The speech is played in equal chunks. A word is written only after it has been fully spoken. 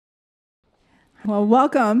Well,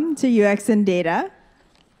 welcome to UX and Data.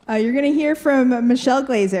 You're going to hear from Michelle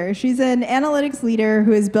Glaser. She's an analytics leader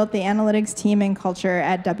who has built the analytics team and culture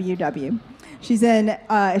at WW. She's an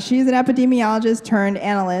epidemiologist turned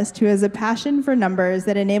analyst who has a passion for numbers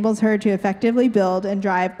that enables her to effectively build and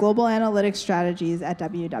drive global analytics strategies at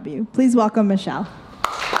WW. Please welcome Michelle.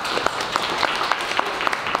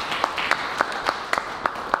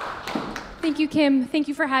 Thank you, Kim. Thank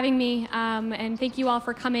you for having me, and thank you all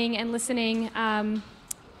for coming and listening.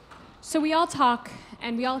 So we all talk,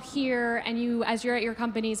 and we all hear, and as you're at your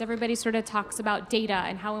companies, everybody sort of talks about data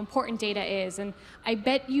and how important data is. And I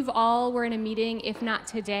bet you've all were in a meeting, if not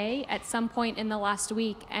today, at some point in the last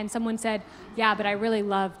week, and someone said, yeah, but I really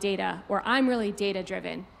love data, or I'm really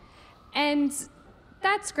data-driven. And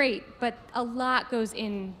that's great, but a lot goes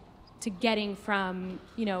in to getting from,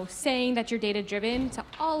 saying that you're data-driven to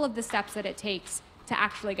all of the steps that it takes to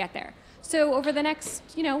actually get there. So over the next,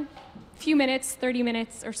 few minutes, 30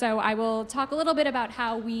 minutes or so, I will talk a little bit about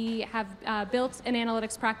how we have built an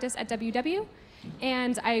analytics practice at WW.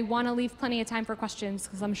 And I want to leave plenty of time for questions,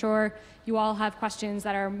 because I'm sure you all have questions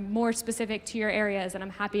that are more specific to your areas, and I'm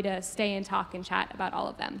happy to stay and talk and chat about all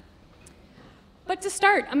of them. But to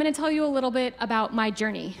start, I'm going to tell you a little bit about my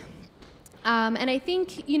journey. And I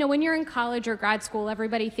think, when you're in college or grad school,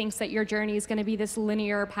 everybody thinks that your journey is going to be this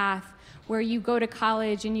linear path where you go to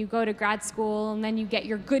college and you go to grad school and then you get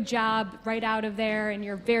your good job right out of there and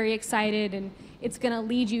you're very excited and it's going to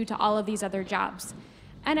lead you to all of these other jobs.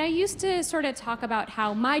 And I used to sort of talk about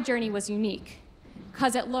how my journey was unique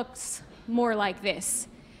because it looks more like this.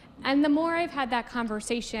 And the more I've had that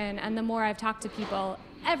conversation and the more I've talked to people,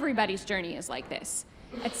 everybody's journey is like this.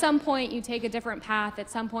 At some point, you take a different path. At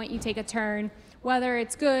some point, you take a turn, whether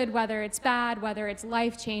it's good, whether it's bad, whether it's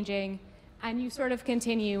life-changing, and you sort of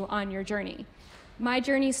continue on your journey. My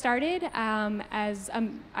journey started as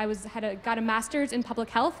I got a master's in public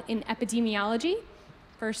health in epidemiology.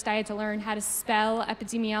 First, I had to learn how to spell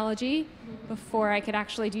epidemiology before I could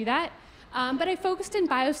actually do that. But I focused in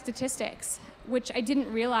biostatistics, which I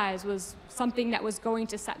didn't realize was something that was going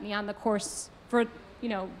to set me on the course for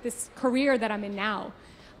this career that I'm in now.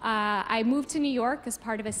 I moved to New York as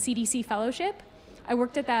part of a CDC fellowship. I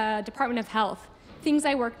worked at the Department of Health. Things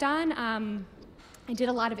I worked on, I did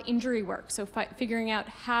a lot of injury work, so figuring out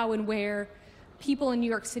how and where people in New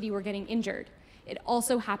York City were getting injured. It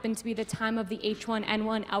also happened to be the time of the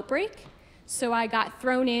H1N1 outbreak, so I got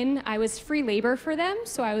thrown in. I was free labor for them,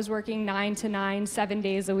 so I was working 9 to 9, 7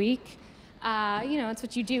 days a week. It's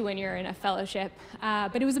what you do when you're in a fellowship.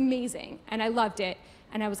 But it was amazing, and I loved it.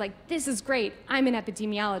 And I was like, this is great. I'm an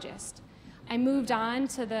epidemiologist. I moved on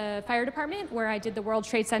to the fire department, where I did the World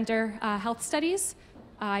Trade Center health studies.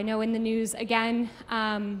 I know in the news, again,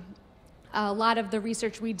 a lot of the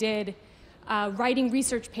research we did, writing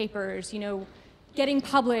research papers, getting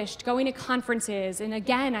published, going to conferences. And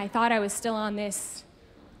again, I thought I was still on this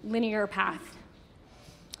linear path.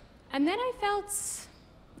 And then I felt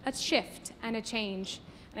a shift and a change.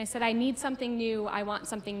 And I said, I need something new, I want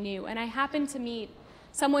something new. And I happened to meet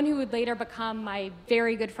someone who would later become my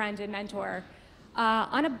very good friend and mentor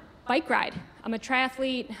on a bike ride. I'm a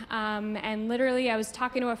triathlete, and literally I was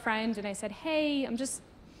talking to a friend and I said, hey, I'm just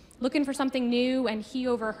looking for something new, and he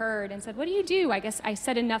overheard and said, what do you do? I guess I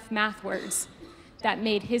said enough math words that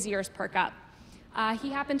made his ears perk up. He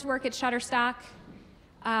happened to work at Shutterstock.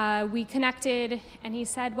 We connected, and he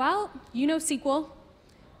said, well, you know SQL,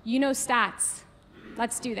 you know stats,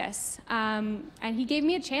 let's do this. And he gave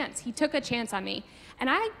me a chance. He took a chance on me. And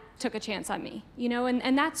I took a chance on me,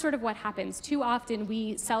 and that's sort of what happens. Too often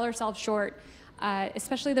we sell ourselves short,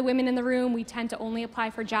 especially the women in the room. We tend to only apply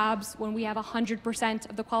for jobs when we have 100%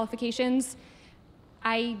 of the qualifications.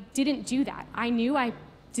 I didn't do that. I knew I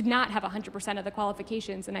did not have 100% of the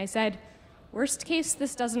qualifications, and I said, worst case,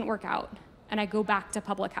 this doesn't work out, and I go back to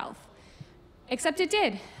public health. Except it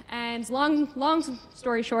did, and long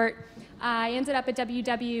story short, I ended up at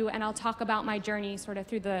WW, and I'll talk about my journey sort of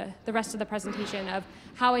through the rest of the presentation of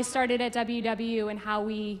how I started at WW and how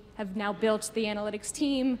we have now built the analytics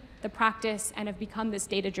team, the practice, and have become this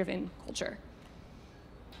data-driven culture.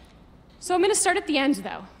 So I'm going to start at the end,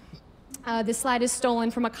 though. This slide is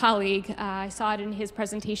stolen from a colleague. I saw it in his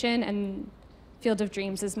presentation, and Field of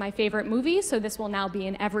Dreams is my favorite movie, so this will now be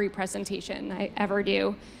in every presentation I ever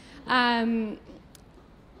do. But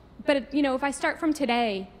if I start from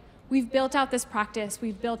today, we've built out this practice,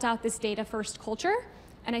 we've built out this data-first culture,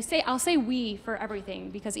 and I'll say we for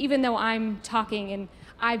everything, because even though I'm talking and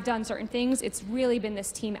I've done certain things, it's really been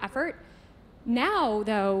this team effort. Now,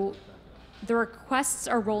 though, the requests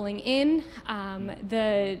are rolling in,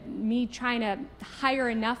 me trying to hire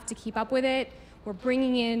enough to keep up with it. We're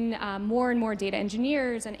bringing in more and more data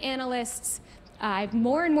engineers and analysts. I have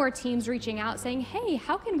more and more teams reaching out saying, hey,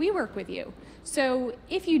 how can we work with you? So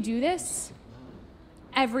if you do this,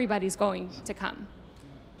 everybody's going to come.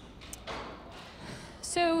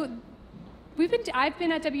 So I've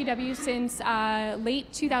been at WW since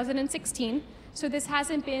late 2016. So this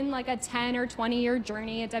hasn't been like a 10 or 20-year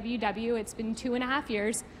journey at WW. It's been 2.5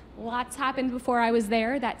 years. Lots happened before I was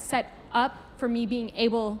there that set up for me being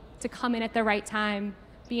able to come in at the right time,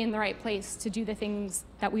 be in the right place to do the things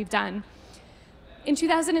that we've done. In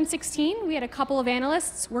 2016, we had a couple of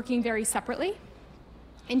analysts working very separately.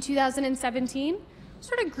 In 2017,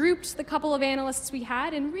 sort of grouped the couple of analysts we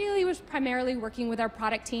had and really was primarily working with our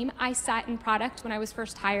product team. I sat in product when I was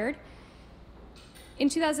first hired. In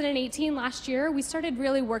 2018, last year, we started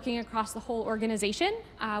really working across the whole organization.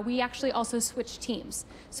 We actually also switched teams.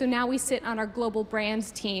 So now we sit on our global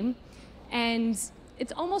brands team. And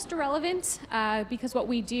it's almost irrelevant because what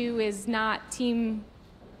we do is not team,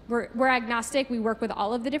 we're agnostic. We work with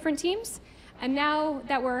all of the different teams. And now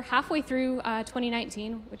that we're halfway through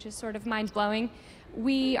 2019, which is sort of mind-blowing,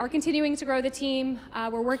 we are continuing to grow the team.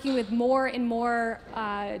 We're working with more and more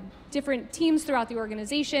different teams throughout the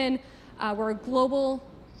organization. We're a global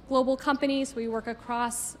company, so we work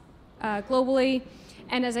across globally.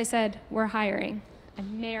 And as I said, we're hiring. I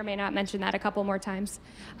may or may not mention that a couple more times.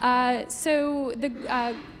 We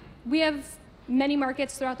have many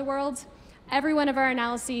markets throughout the world. Every one of our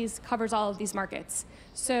analyses covers all of these markets.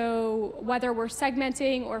 So whether we're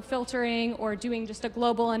segmenting or filtering or doing just a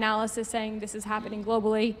global analysis saying this is happening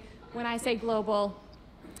globally, when I say global,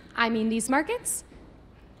 I mean these markets.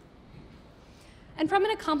 And from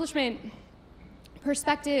an accomplishment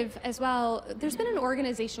perspective as well, there's been an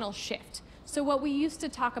organizational shift. So what we used to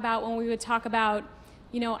talk about when we would talk about,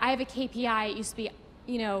 I have a KPI, it used to be,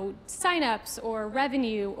 signups or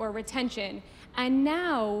revenue or retention. And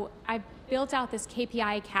now I've built out this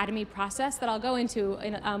KPI Academy process that I'll go into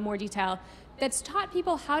in more detail that's taught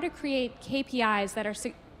people how to create KPIs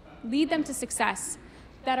that lead them to success,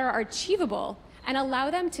 that are achievable, and allow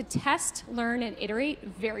them to test, learn, and iterate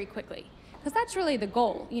very quickly. Because that's really the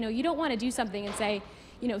goal. You don't want to do something and say,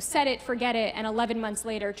 set it, forget it, and 11 months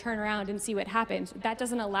later turn around and see what happens. That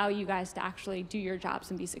doesn't allow you guys to actually do your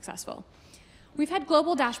jobs and be successful. We've had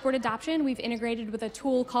global dashboard adoption. We've integrated with a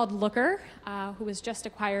tool called Looker, who was just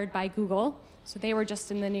acquired by Google. So they were just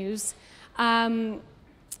in the news. And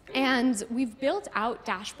we've built out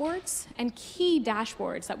dashboards and key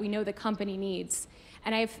dashboards that we know the company needs.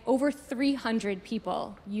 And I have over 300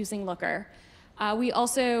 people using Looker. We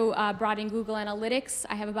also brought in Google Analytics.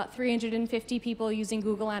 I have about 350 people using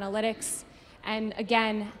Google Analytics. And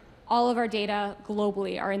again, all of our data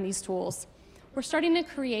globally are in these tools. We're starting to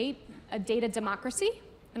create a data democracy,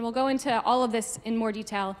 and we'll go into all of this in more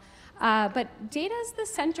detail. But data is the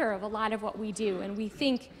center of a lot of what we do, and we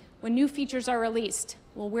think when new features are released,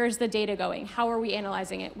 well, where's the data going? How are we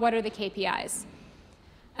analyzing it? What are the KPIs?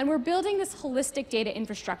 And we're building this holistic data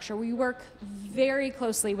infrastructure. We work very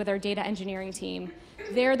closely with our data engineering team.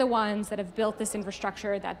 They're the ones that have built this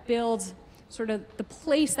infrastructure that builds sort of the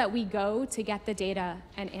place that we go to get the data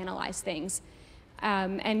and analyze things.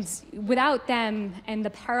 And without them and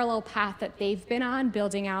the parallel path that they've been on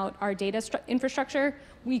building out our data infrastructure,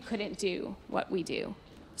 we couldn't do what we do.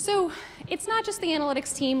 So it's not just the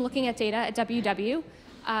analytics team looking at data at WW.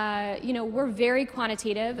 We're very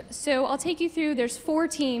quantitative. So I'll take you through, there's 4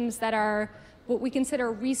 teams that are what we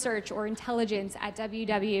consider research or intelligence at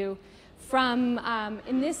WW. From,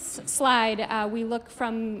 in this slide, we look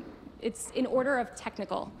from, it's in order of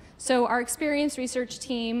technical. So our experienced research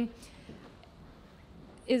team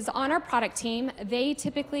is on our product team. They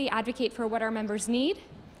typically advocate for what our members need,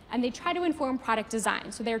 and they try to inform product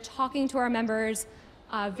design. So they're talking to our members,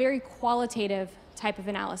 very qualitative type of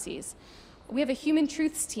analyses. We have a human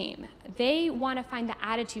truths team. They want to find the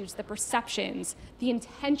attitudes, the perceptions, the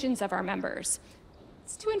intentions of our members.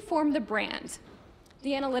 It's to inform the brand.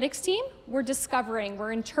 The analytics team, we're discovering,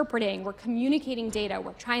 we're interpreting, we're communicating data,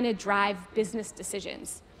 we're trying to drive business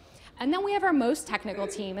decisions. And then we have our most technical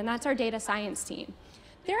team, and that's our data science team.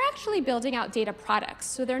 They're actually building out data products,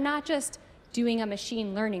 so they're not just doing a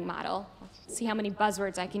machine learning model. Let's see how many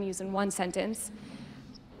buzzwords I can use in one sentence.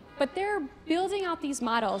 But they're building out these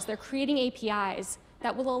models, they're creating APIs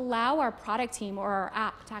that will allow our product team or our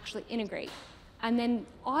app to actually integrate and then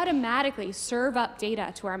automatically serve up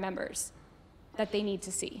data to our members that they need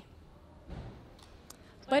to see.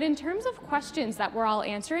 But in terms of questions that we're all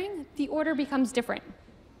answering, the order becomes different.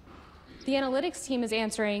 The analytics team is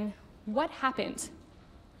answering, what happened?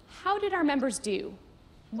 How did our members do?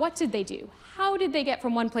 What did they do? How did they get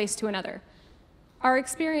from one place to another? our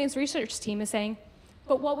experienced research team is saying,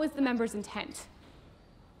 but what was the member's intent?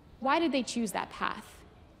 Why did they choose that path?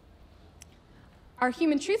 Our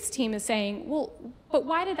human truths team is saying, well, but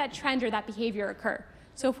why did that trend or that behavior occur?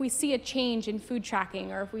 So if we see a change in food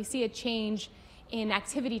tracking, or if we see a change in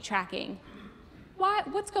activity tracking,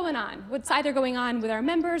 what's going on? What's either going on with our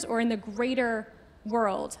members or in the greater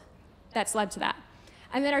world that's led to that?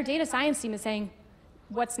 And then our data science team is saying,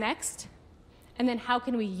 what's next? And then how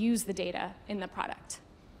can we use the data in the product?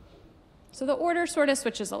 So the order sort of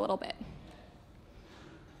switches a little bit.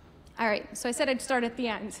 All right, so I said I'd start at the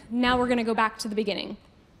end. Now we're going to go back to the beginning.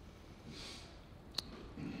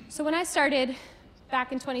 So when I started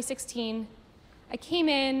back in 2016, I came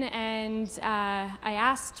in and I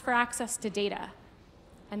asked for access to data.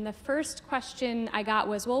 And the first question I got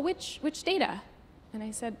was, well, which data? And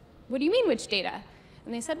I said, what do you mean, which data?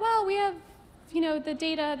 And they said, well, we have the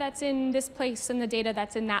data that's in this place, and the data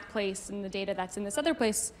that's in that place, and the data that's in this other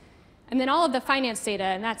place, and then all of the finance data,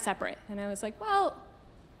 and that's separate. And I was like, well,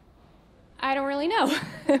 I don't really know,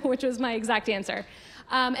 which was my exact answer.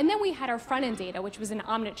 And then we had our front-end data, which was an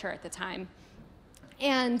Omniture at the time.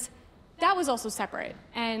 And that was also separate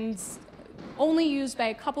and only used by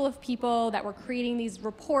a couple of people that were creating these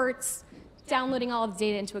reports, downloading all of the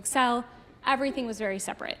data into Excel. Everything was very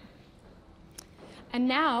separate. And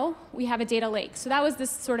now we have a data lake. So that was this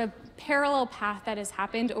sort of parallel path that has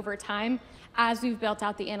happened over time. As we've built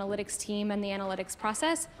out the analytics team and the analytics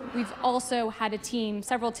process, we've also had a team,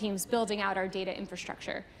 several teams, building out our data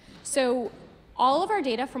infrastructure. So all of our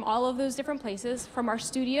data from all of those different places, from our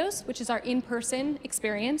studios, which is our in-person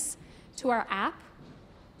experience, to our app,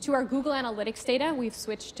 to our Google Analytics data, we've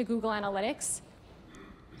switched to Google Analytics,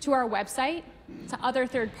 to our website, to other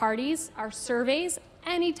third parties, our surveys,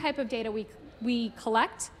 any type of data we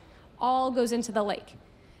collect, all goes into the lake.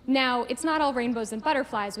 Now, it's not all rainbows and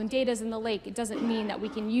butterflies. When data's in the lake, it doesn't mean that we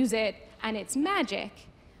can use it and it's magic.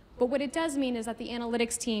 But what it does mean is that the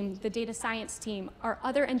analytics team, the data science team, our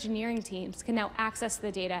other engineering teams can now access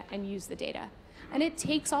the data and use the data. And it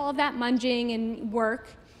takes all of that munging and work.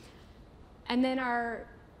 And then our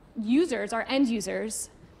users, our end users,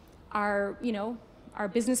 our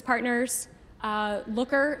business partners,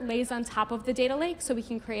 Looker lays on top of the data lake so we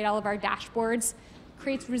can create all of our dashboards.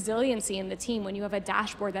 Creates resiliency in the team when you have a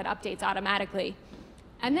dashboard that updates automatically.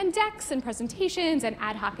 And then decks and presentations and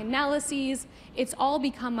ad hoc analyses, it's all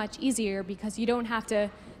become much easier because you don't have to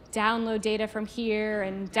download data from here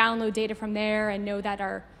and download data from there and know that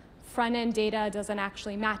our front-end data doesn't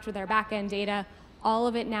actually match with our back-end data. All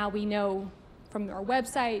of it now we know from our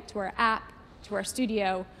website to our app to our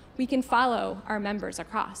studio, we can follow our members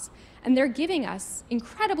across. And they're giving us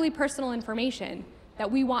incredibly personal information that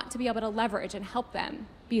we want to be able to leverage and help them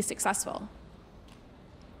be successful.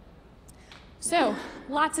 So,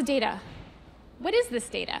 lots of data. What is this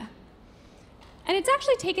data? And it's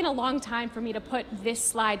actually taken a long time for me to put this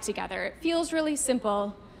slide together. It feels really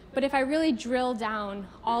simple, but if I really drill down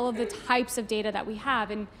all of the types of data that we have,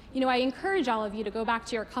 and I encourage all of you to go back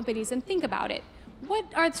to your companies and think about it. What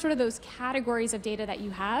are sort of those categories of data that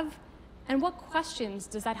you have, and what questions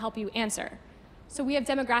does that help you answer? So we have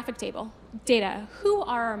demographic data. Who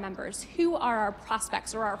are our members? Who are our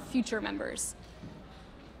prospects or our future members?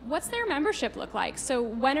 What's their membership look like? So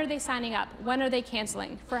when are they signing up? When are they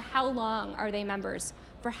canceling? For how long are they members?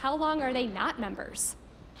 For how long are they not members?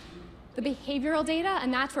 The behavioral data,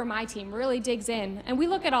 and that's where my team really digs in. And we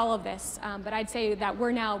look at all of this, but I'd say that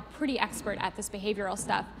we're now pretty expert at this behavioral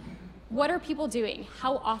stuff. What are people doing?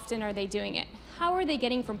 How often are they doing it? How are they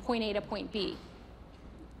getting from point A to point B?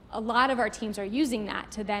 A lot of our teams are using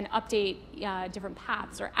that to then update different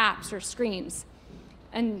paths or apps or screens.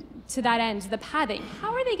 And to that end, the pathing,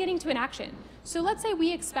 how are they getting to an action? So let's say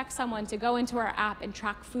we expect someone to go into our app and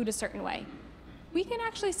track food a certain way. We can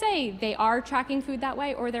actually say they are tracking food that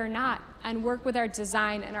way or they're not, and work with our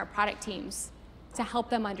design and our product teams to help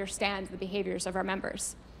them understand the behaviors of our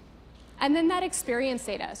members. And then that experience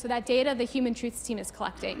data, so that data the human truths team is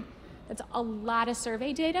collecting. That's a lot of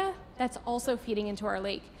survey data that's also feeding into our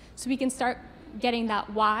lake. So we can start getting that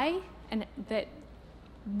why, and that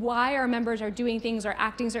why our members are doing things or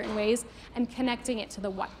acting certain ways, and connecting it to the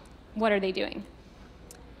what. What are they doing?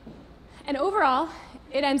 And overall,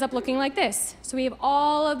 it ends up looking like this. So we have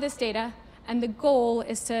all of this data, and the goal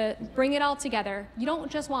is to bring it all together. You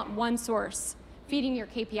don't just want one source feeding your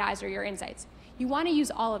KPIs or your insights. You want to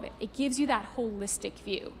use all of it. It gives you that holistic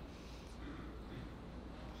view.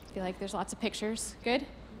 I feel like there's lots of pictures. Good?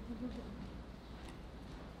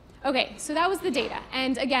 Okay, so that was the data.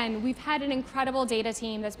 And again, we've had an incredible data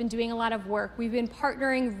team that's been doing a lot of work. We've been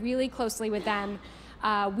partnering really closely with them.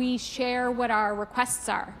 We share what our requests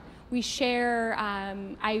are. We share,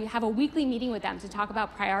 I have a weekly meeting with them to talk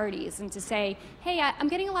about priorities and to say, hey, I'm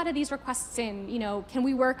getting a lot of these requests in, can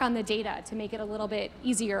we work on the data to make it a little bit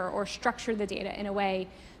easier or structure the data in a way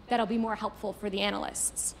that'll be more helpful for the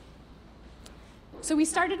analysts. So we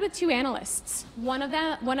started with 2 analysts. One of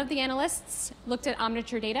the analysts looked at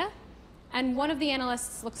Omniture data, and one of the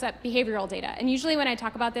analysts looks at behavioral data. And usually when I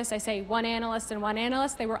talk about this, I say one analyst and one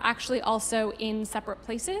analyst. They were actually also in separate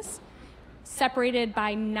places, separated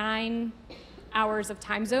by 9 hours of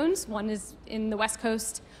time zones. One is in the West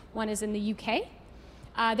Coast, one is in the UK.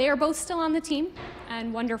 They are both still on the team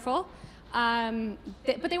and wonderful,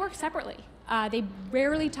 but they work separately. They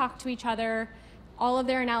rarely talk to each other. All of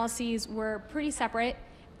their analyses were pretty separate,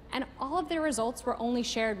 and all of their results were only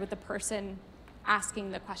shared with the person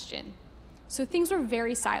asking the question. So things were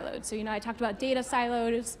very siloed. So I talked about data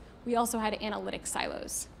silos. We also had analytic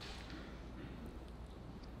silos.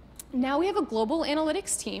 Now we have a global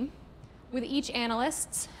analytics team with each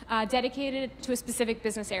analyst dedicated to a specific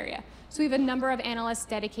business area. So we have a number of analysts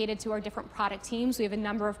dedicated to our different product teams. We have a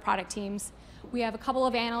number of product teams. We have a couple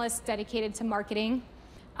of analysts dedicated to marketing.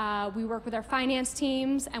 We work with our finance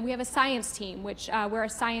teams, and we have a science team, which we're a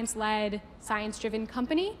science-led, science-driven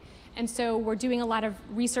company. And so we're doing a lot of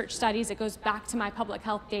research studies. It goes back to my public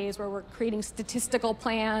health days where we're creating statistical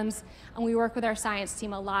plans, and we work with our science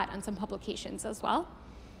team a lot on some publications as well.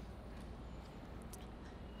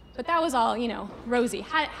 But that was all, rosy.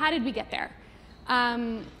 How did we get there?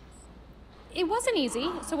 It wasn't easy.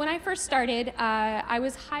 So when I first started, I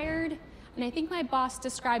was hired, and I think my boss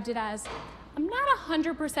described it as, I'm not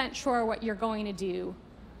 100% sure what you're going to do,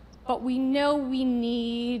 but we know we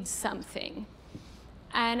need something.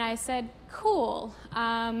 And I said, cool.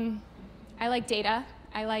 I like data.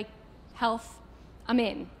 I like health. I'm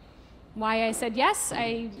in. Why I said yes,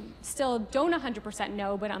 I still don't 100%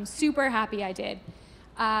 know, but I'm super happy I did.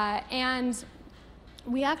 And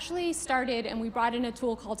we actually started, and we brought in a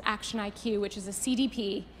tool called Action IQ, which is a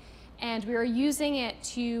CDP. And we were using it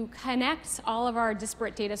to connect all of our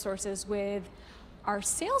disparate data sources with our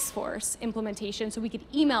Salesforce implementation so we could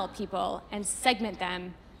email people and segment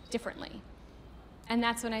them differently. And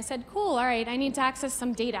that's when I said, cool, all right, I need to access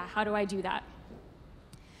some data. How do I do that?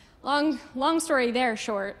 Long story there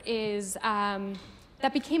short is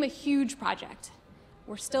that became a huge project.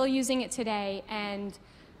 We're still using it today, and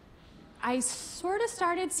I sort of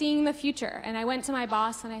started seeing the future. And I went to my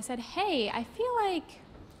boss and I said, hey, I feel like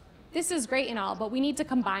this is great and all, but we need to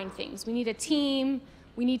combine things. We need a team.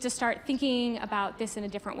 We need to start thinking about this in a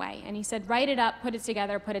different way. And he said, write it up, put it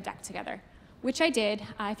together, put a deck together, which I did.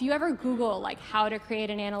 If you ever Google how to create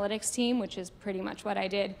an analytics team, which is pretty much what I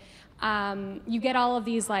did, you get all of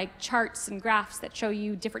these charts and graphs that show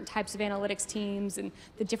you different types of analytics teams and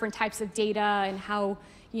the different types of data and how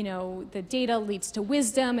the data leads to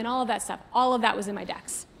wisdom and all of that stuff. All of that was in my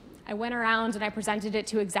decks. I went around and I presented it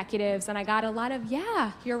to executives, and I got a lot of,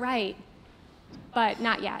 yeah, you're right, but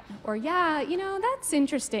not yet. Or, yeah, that's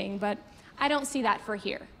interesting, but I don't see that for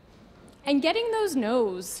here. And getting those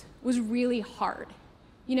no's was really hard.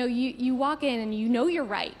 You walk in and you're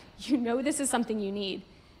right. This is something you need.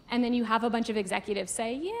 And then you have a bunch of executives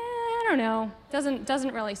say, yeah, I don't know,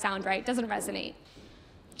 doesn't really sound right, doesn't resonate.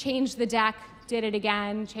 Change the deck, did it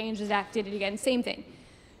again, change the deck, did it again, same thing.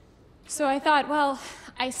 So I thought, well,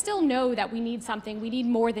 I still know that we need something. We need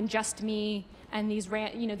more than just me and these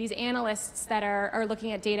analysts that are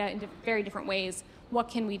looking at data in very different ways. What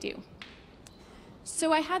can we do?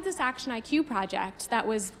 So I had this Action IQ project that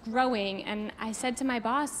was growing, and I said to my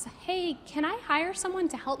boss, hey, can I hire someone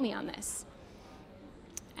to help me on this?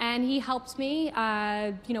 And he helped me,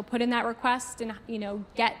 put in that request and,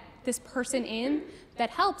 get this person in that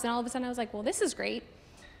helps. And all of a sudden I was like, well, this is great.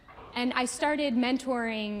 And I started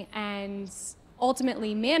mentoring and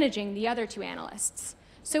ultimately managing the other 2 analysts.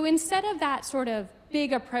 So instead of that sort of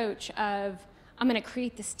big approach of, I'm going to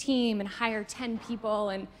create this team and hire 10 people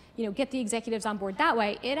and get the executives on board that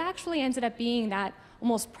way, it actually ended up being that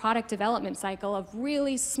almost product development cycle of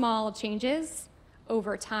really small changes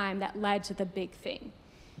over time that led to the big thing.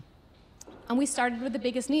 And we started with the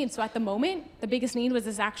biggest need. So at the moment, the biggest need was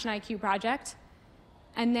this Action IQ project.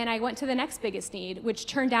 And then I went to the next biggest need, which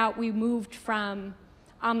turned out we moved from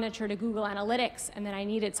Omniture to Google Analytics, and then I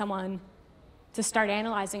needed someone to start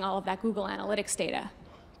analyzing all of that Google Analytics data.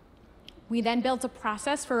 We then built a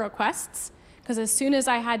process for requests, because as soon as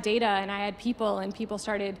I had data and I had people and people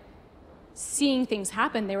started seeing things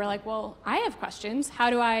happen, they were like, well, I have questions. How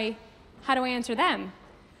do I answer them?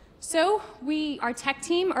 So our tech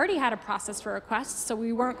team already had a process for requests, so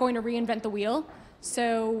we weren't going to reinvent the wheel.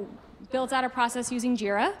 So built out a process using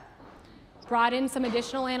Jira, brought in some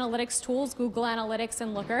additional analytics tools, Google Analytics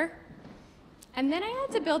and Looker, And then I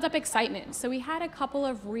had to build up excitement. So we had a couple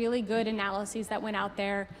of really good analyses that went out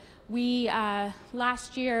there. We,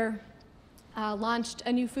 last year, launched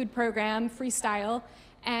a new food program, Freestyle,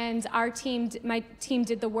 and my team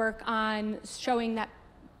did the work on showing that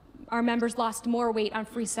our members lost more weight on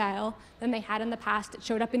Freestyle than they had in the past. It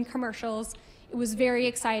showed up in commercials. It was very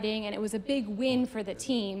exciting, and it was a big win for the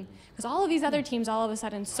team, because all of these other teams all of a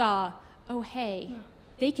sudden saw, oh, hey,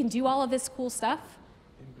 they can do all of this cool stuff.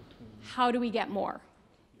 How do we get more?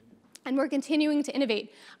 And we're continuing to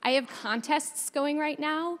innovate. I have contests going right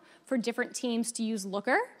now for different teams to use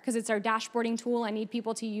Looker, because it's our dashboarding tool. I need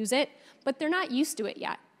people to use it, but they're not used to it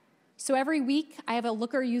yet. So every week, I have a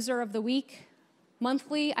Looker user of the week.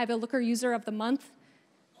 Monthly, I have a Looker user of the month.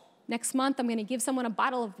 Next month, I'm going to give someone a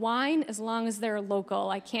bottle of wine as long as they're local.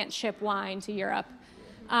 I can't ship wine to Europe.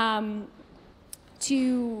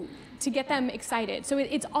 To get them excited. So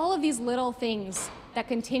it's all of these little things that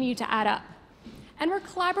continue to add up. And we're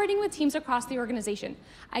collaborating with teams across the organization.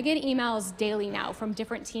 I get emails daily now from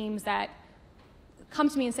different teams that come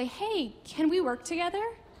to me and say, hey, can we work together?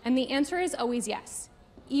 And the answer is always yes.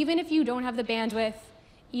 Even if you don't have the bandwidth,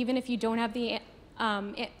 even if you don't have the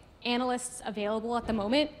analysts available at the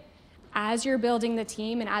moment, as you're building the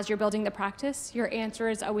team and as you're building the practice, your answer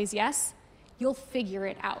is always yes. You'll figure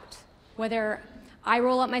it out. Whether I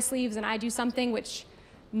roll up my sleeves and I do something which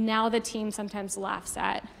now the team sometimes laughs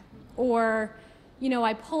at, or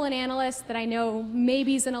I pull an analyst that I know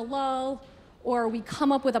maybe is in a lull, or we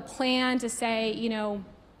come up with a plan to say,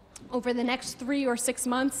 over the next 3 or 6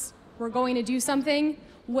 months, we're going to do something.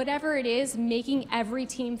 Whatever it is, making every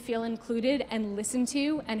team feel included and listened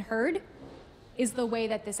to and heard is the way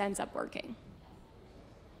that this ends up working.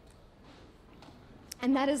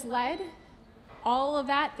 And that has led all of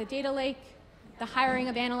that, the data lake, the hiring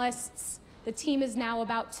of analysts. The team is now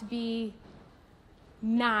about to be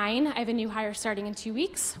 9. I have a new hire starting in 2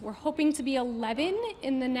 weeks. We're hoping to be 11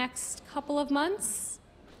 in the next couple of months.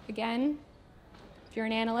 Again, if you're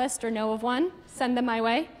an analyst or know of one, send them my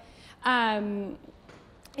way.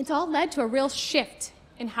 It's all led to a real shift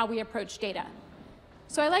in how we approach data.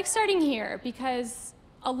 So I like starting here because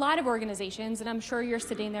a lot of organizations, and I'm sure you're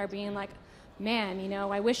sitting there being like, man,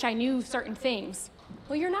 I wish I knew certain things.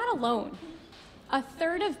 Well, you're not alone.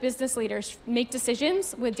 1/3 of business leaders make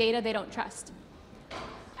decisions with data they don't trust.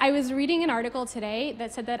 I was reading an article today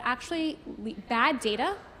that said that actually bad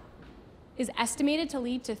data is estimated to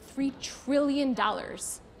lead to $3 trillion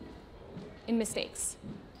in mistakes.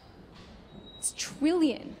 It's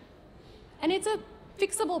trillion. And it's a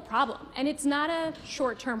fixable problem, and it's not a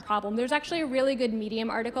short-term problem. There's actually a really good Medium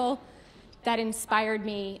article that inspired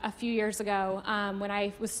me a few years ago when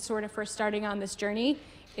I was sort of first starting on this journey.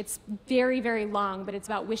 It's very, very long, but it's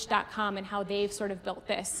about Wish.com and how they've sort of built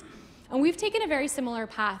this. And we've taken a very similar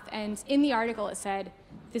path, and in the article it said,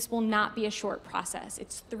 this will not be a short process.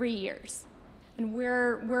 It's 3 years. And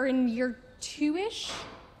we're in year 2-ish,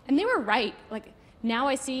 and they were right. Like, now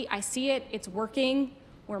I see it, it's working,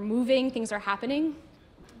 we're moving, things are happening,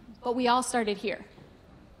 but we all started here.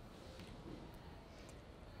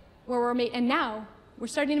 And now we're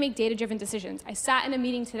starting to make data-driven decisions. I sat in a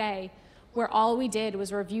meeting today where all we did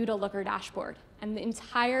was reviewed a Looker dashboard, and the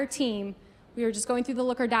entire team, we were just going through the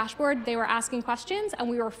Looker dashboard, they were asking questions, and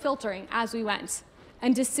we were filtering as we went.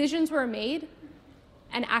 And decisions were made,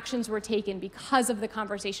 and actions were taken because of the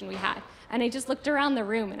conversation we had. And I just looked around the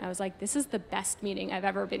room, and I was like, this is the best meeting I've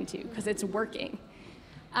ever been to, because it's working.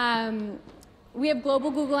 We have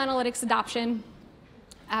global Google Analytics adoption.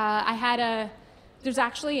 There's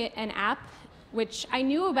actually an app which I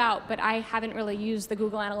knew about, but I haven't really used the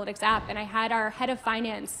Google Analytics app. And I had our head of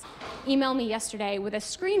finance email me yesterday with a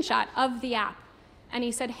screenshot of the app. And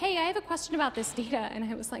he said, hey, I have a question about this data. And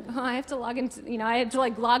I was like, oh, I have to log into, I had to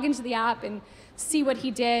log into the app and see what he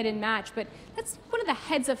did and match. But that's one of the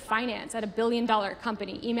heads of finance at $1 billion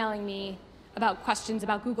company emailing me about questions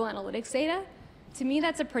about Google Analytics data. To me,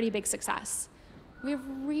 that's a pretty big success. We have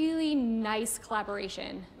really nice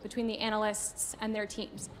collaboration between the analysts and their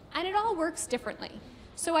teams, and it all works differently.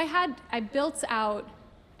 So I built out,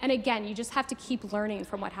 and again, you just have to keep learning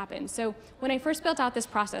from what happened. So when I first built out this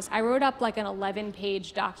process, I wrote up like an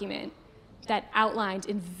 11-page document that outlined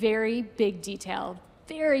in very big detail,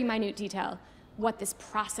 very minute detail, what this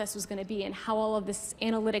process was going to be and how all of this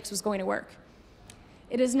analytics was going to work.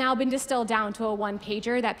 It has now been distilled down to a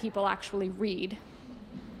 1-pager that people actually read.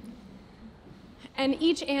 And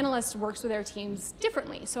each analyst works with their teams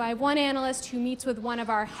differently. So I have one analyst who meets with one of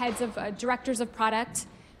our heads of directors of product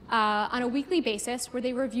on a weekly basis where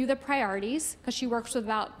they review the priorities, because she works with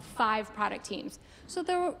about 5 product teams. So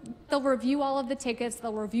they'll review all of the tickets,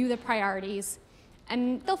 they'll review the priorities,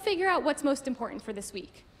 and they'll figure out what's most important for this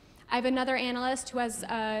week. I have another analyst who has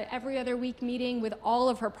every other week meeting with all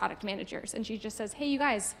of her product managers, and she just says, hey, you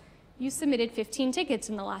guys, you submitted 15 tickets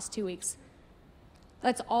in the last 2 weeks.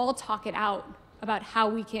 Let's all talk it out about how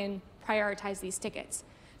we can prioritize these tickets.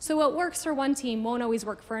 So what works for one team won't always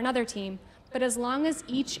work for another team, but as long as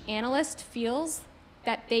each analyst feels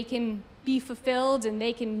that they can be fulfilled and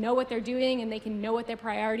they can know what they're doing and they can know what their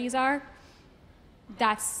priorities are,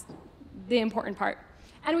 that's the important part.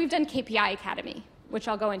 And we've done KPI Academy, which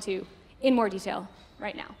I'll go into in more detail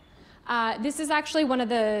right now. This is actually one of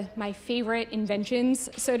my favorite inventions,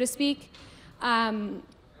 so to speak. I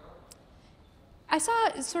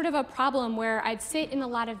saw sort of a problem where I'd sit in a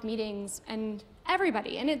lot of meetings and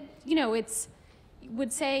everybody, and it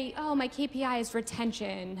would say, oh, my KPI is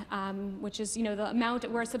retention, which is the amount,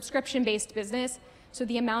 we're a subscription-based business, so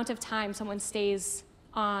the amount of time someone stays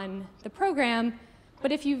on the program.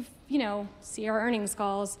 But if you see our earnings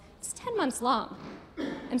calls, it's 10 months long.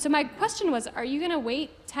 And so my question was, are you going to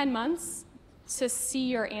wait 10 months to see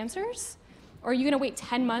your answers? Or are you going to wait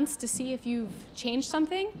 10 months to see if you've changed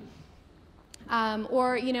something?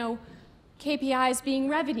 Or KPIs being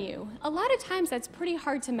revenue. A lot of times that's pretty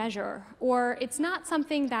hard to measure, or it's not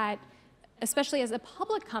something that, especially as a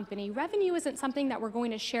public company, revenue isn't something that we're going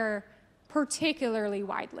to share particularly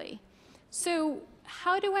widely. So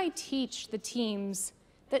how do I teach the teams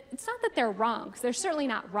that it's not that they're wrong, because they're certainly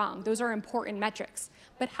not wrong, those are important metrics,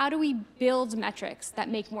 but how do we build metrics that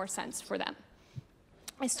make more sense for them?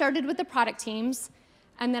 I started with the product teams,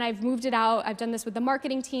 and then I've moved it out. I've done this with the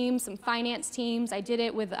marketing teams, some finance teams. I did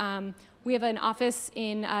it with, we have an office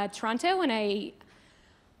in Toronto, and I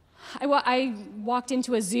walked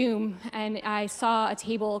into a Zoom and I saw a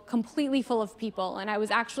table completely full of people, and I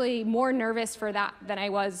was actually more nervous for that than I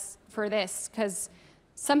was for this, because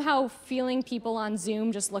somehow feeling people on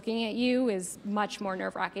Zoom just looking at you is much more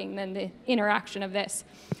nerve-wracking than the interaction of this.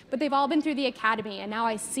 But they've all been through the academy, and now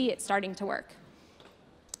I see it starting to work.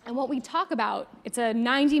 And what we talk about, it's a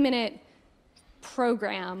 90-minute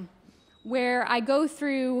program where I go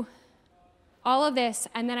through all of this,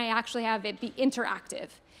 and then I actually have it be interactive.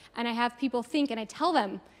 And I have people think, and I tell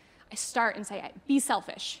them, I start and say, be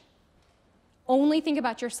selfish. Only think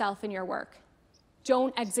about yourself and your work.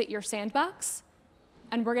 Don't exit your sandbox,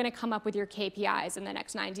 and we're going to come up with your KPIs in the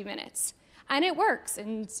next 90 minutes. And it works,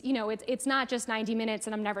 and it's not just 90 minutes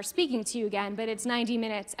and I'm never speaking to you again, but it's 90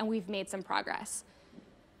 minutes and we've made some progress.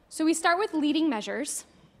 So we start with leading measures,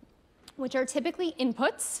 which are typically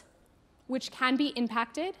inputs, which can be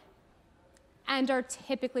impacted, and are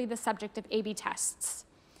typically the subject of A/B tests.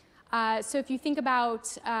 So if you think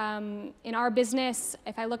about in our business,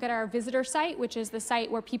 if I look at our visitor site, which is the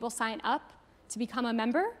site where people sign up to become a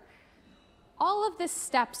member, all of the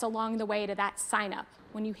steps along the way to that sign up,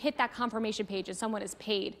 when you hit that confirmation page and someone is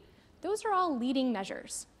paid, those are all leading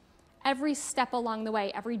measures. Every step along the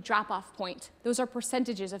way, every drop-off point, those are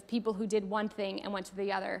percentages of people who did one thing and went to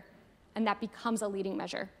the other, and that becomes a leading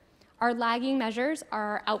measure. Our lagging measures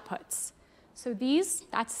are our outputs. So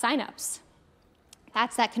that's signups.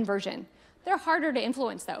 That's that conversion. They're harder to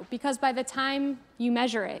influence, though, because by the time you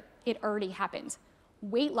measure it, it already happened.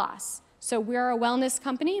 Weight loss. So we're a wellness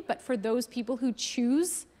company, but for those people who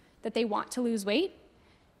choose that they want to lose weight,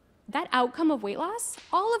 that outcome of weight loss,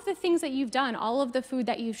 all of the things that you've done, all of the food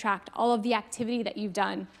that you've tracked, all of the activity that you've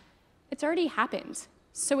done, it's already happened.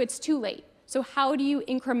 So it's too late. So how do you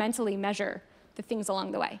incrementally measure the things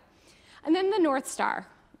along the way? And then the North Star.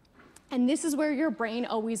 And this is where your brain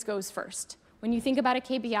always goes first. When you think about a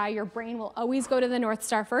KPI, your brain will always go to the North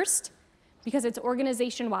Star first because it's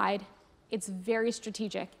organization-wide, it's very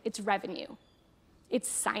strategic, it's revenue, it's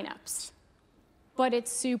signups, but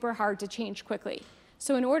it's super hard to change quickly.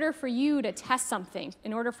 So in order for you to test something,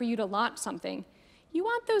 in order for you to launch something, you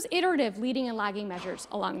want those iterative leading and lagging measures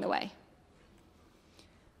along the way.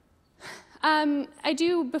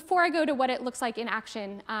 Before I go to what it looks like in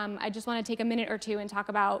action, I just want to take a minute or two and talk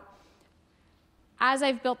about, as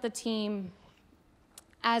I've built the team,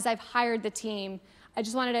 as I've hired the team, I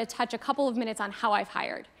just wanted to touch a couple of minutes on how I've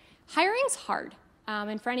hired. Hiring's hard,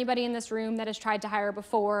 and for anybody in this room that has tried to hire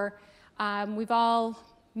before, we've all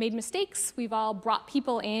made mistakes. We've all brought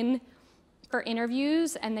people in for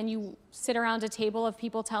interviews, and then you sit around a table of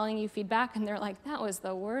people telling you feedback, and they're like, that was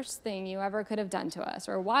the worst thing you ever could have done to us,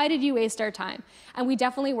 or why did you waste our time? And we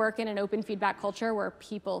definitely work in an open feedback culture where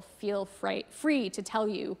people feel free to tell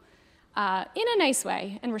you in a nice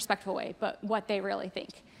way and respectful way, but what they really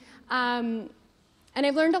think. And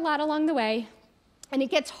I've learned a lot along the way, and it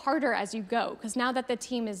gets harder as you go, because now that the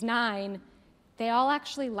team is 9, they all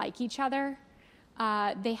actually like each other.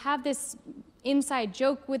 They have this inside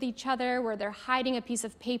joke with each other where they're hiding a piece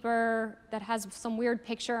of paper that has some weird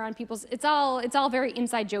picture on people's, it's all very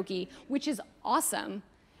inside jokey, which is awesome,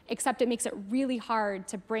 except it makes it really hard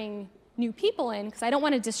to bring new people in because I don't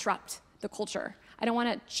want to disrupt the culture. I don't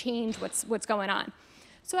want to change what's going on.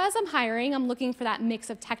 So as I'm hiring, I'm looking for that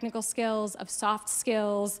mix of technical skills, of soft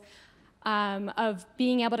skills, of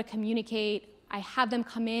being able to communicate. I have them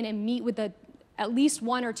come in and meet with at least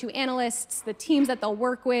 1 or 2 analysts, the teams that they'll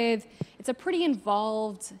work with. It's a pretty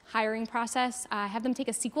involved hiring process. I have them take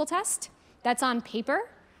a SQL test that's on paper.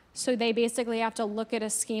 So they basically have to look at a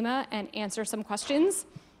schema and answer some questions.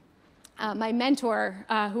 My mentor,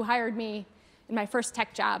 who hired me in my first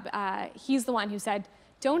tech job, he's the one who said,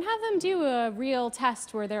 don't have them do a real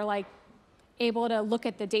test where they're like able to look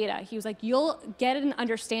at the data. He was like, you'll get an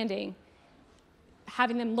understanding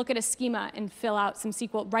having them look at a schema and write out some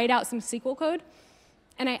SQL code.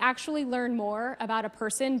 And I actually learn more about a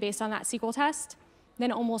person based on that SQL test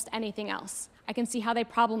than almost anything else. I can see how they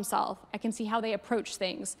problem solve. I can see how they approach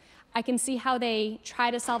things. I can see how they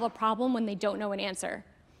try to solve a problem when they don't know an answer.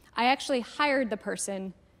 I actually hired the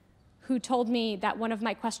person who told me that one of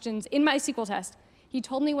my questions in my SQL test, he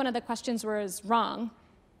told me one of the questions was wrong.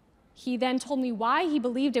 He then told me why he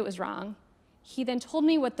believed it was wrong. He then told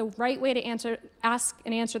me what the right way to ask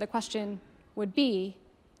and answer the question would be,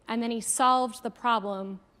 and then he solved the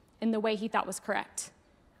problem in the way he thought was correct.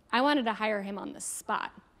 I wanted to hire him on the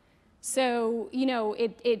spot. So,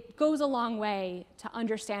 it goes a long way to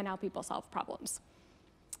understand how people solve problems.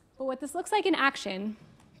 But what this looks like in action,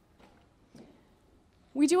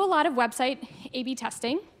 we do a lot of website A/B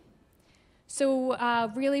testing. So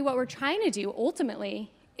really what we're trying to do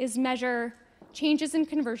ultimately is measure changes in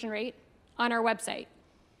conversion rate on our website.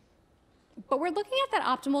 But we're looking at that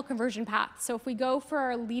optimal conversion path. So if we go for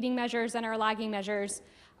our leading measures and our lagging measures,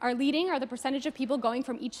 our leading are the percentage of people going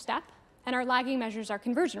from each step, and our lagging measures are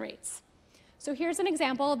conversion rates. So here's an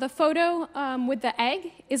example. The photo with the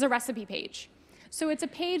egg is a recipe page. So it's a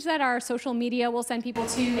page that our social media will send people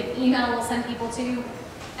to, an email will send people to,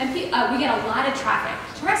 and we get a lot of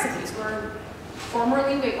traffic to recipes. We're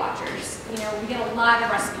formerly Weight Watchers. We get a lot of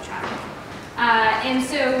recipe traffic.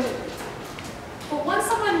 But once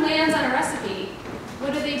someone lands on a recipe,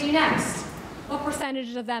 what do they do next? What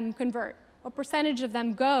percentage of them convert? What percentage of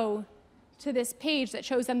them go to this page that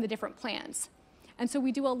shows them the different plans? And so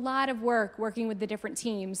we do a lot of work working with the different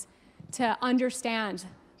teams to understand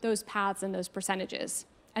those paths and those percentages,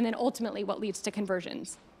 and then ultimately what leads to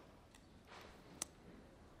conversions.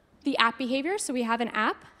 The app behaviors, so we have an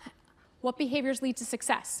app. What behaviors lead to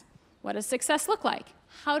success? What does success look like?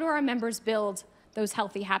 How do our members build those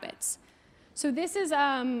healthy habits? So this is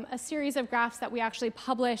a series of graphs that we actually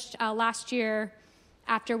published last year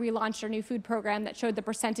after we launched our new food program that showed the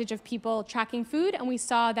percentage of people tracking food, and we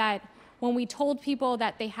saw that when we told people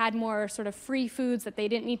that they had more sort of free foods that they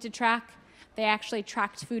didn't need to track, they actually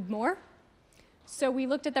tracked food more. So we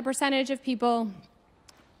looked at the percentage of people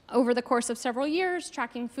over the course of several years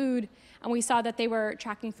tracking food, and we saw that they were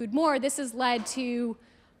tracking food more. This has led to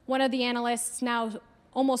one of the analysts now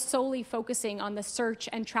almost solely focusing on the search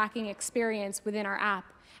and tracking experience within our app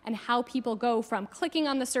and how people go from clicking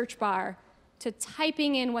on the search bar to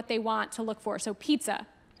typing in what they want to look for. So pizza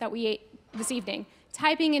that we ate this evening,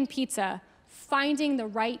 typing in pizza, finding the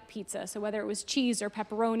right pizza, so whether it was cheese or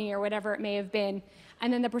pepperoni or whatever it may have been,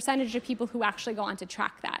 and then the percentage of people who actually go on to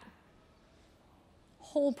track that.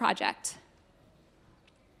 Whole project.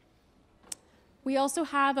 We also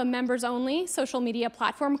have a members-only social media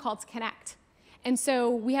platform called Connect. And so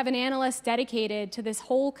we have an analyst dedicated to this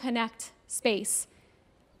whole Connect space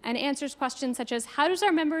and answers questions such as, how does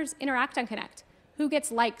our members interact on Connect? Who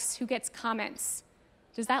gets likes? Who gets comments?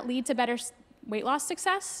 Does that lead to better weight loss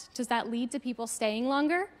success? Does that lead to people staying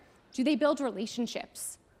longer? Do they build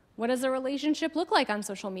relationships? What does a relationship look like on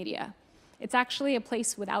social media? It's actually a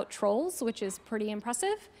place without trolls, which is pretty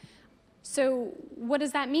impressive. So what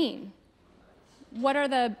does that mean? What are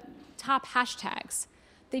the top hashtags?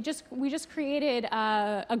 We just created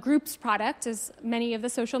a groups product, as many of the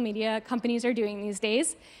social media companies are doing these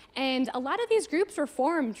days. And a lot of these groups were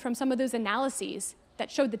formed from some of those analyses that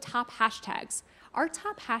showed the top hashtags. Our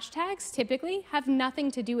top hashtags typically have nothing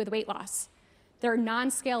to do with weight loss. They're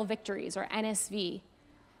non-scale victories, or NSV.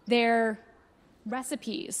 They're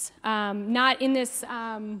recipes, not in this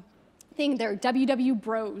thing. They're WW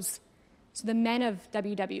bros, so the men of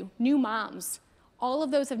WW, new moms. All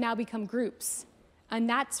of those have now become groups. And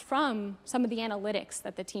that's from some of the analytics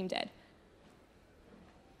that the team did.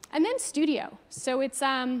 And then Studio. So it's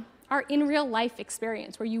our in real life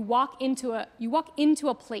experience where you walk into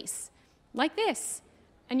a place like this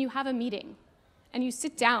and you have a meeting and you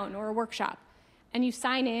sit down or a workshop. and you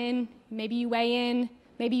sign in, maybe you weigh in,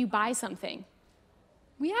 maybe you buy something.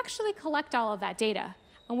 We actually collect all of that data,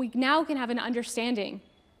 and we now can have an understanding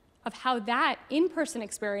of how that in-person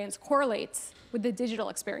experience correlates with the digital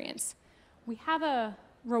experience. We have a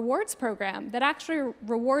rewards program that actually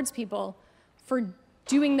rewards people for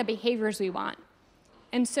doing the behaviors we want.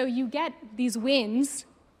 And so you get these wins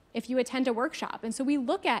if you attend a workshop. And so we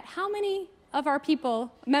look at how many of our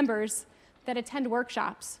members that attend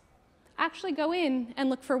workshops actually go in and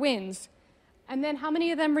look for wins, and then how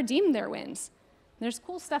many of them redeem their wins. There's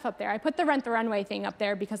cool stuff up there. I put the Rent the Runway thing up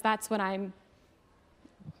there because that's what I'm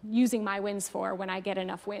using my wins for when I get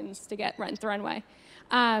enough wins to get Rent the Runway.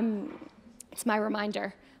 It's my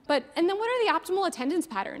reminder. And then what are the optimal attendance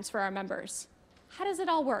patterns for our members? How does it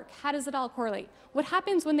all work? How does it all correlate? What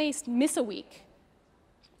happens when they miss a week?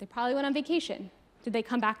 They probably went on vacation. Did they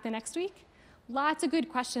come back the next week? Lots of good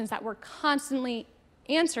questions that we're constantly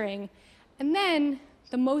answering. And then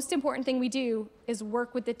the most important thing we do is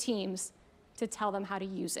work with the teams to tell them how to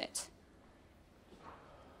use it.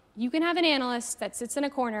 You can have an analyst that sits in a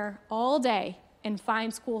corner all day and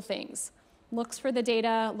finds cool things, looks for the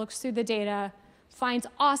data, looks through the data, finds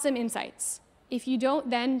awesome insights. If you don't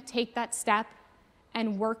then take that step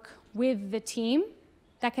and work with the team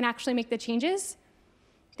that can actually make the changes,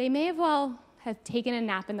 they may as well have taken a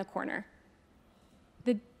nap in the corner.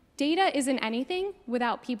 The data isn't anything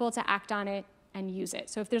without people to act on it and use it.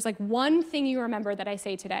 So if there's like one thing you remember that I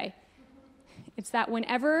say today, it's that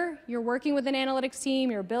whenever you're working with an analytics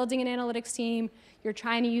team, you're building an analytics team, you're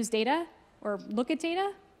trying to use data or look at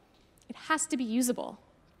data, it has to be usable.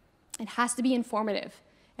 It has to be informative.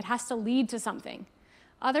 It has to lead to something.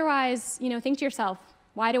 Otherwise, think to yourself,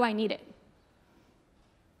 why do I need it?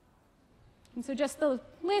 And so just the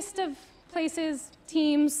list of places,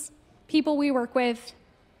 teams, people we work with.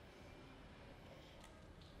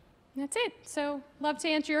 That's it. So love to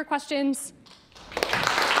answer your questions.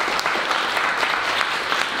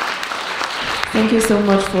 Thank you so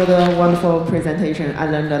much for the wonderful presentation. I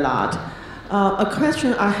learned a lot. A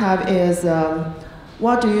question I have is,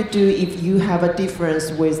 what do you do if you have a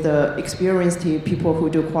difference with the experienced people who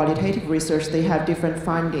do qualitative research? They have different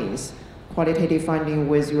findings, qualitative finding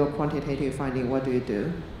with your quantitative finding. What do you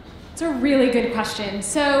do? It's a really good question.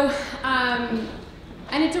 So,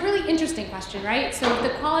 and it's a really interesting question, right? So if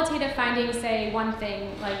the qualitative findings say one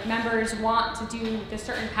thing, like members want to do this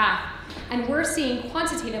certain path, and we're seeing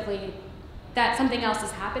quantitatively that something else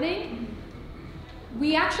is happening,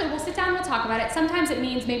 we'll sit down, we'll talk about it. Sometimes it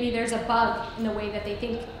means maybe there's a bug in the way that they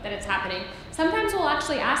think that it's happening. Sometimes we'll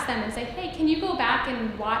actually ask them and say, hey, can you go back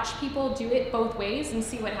and watch people do it both ways and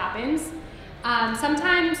see what happens?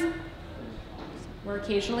 Sometimes we're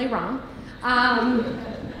occasionally wrong.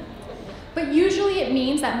 But usually it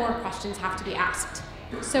means that more questions have to be asked.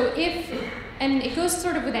 So and it goes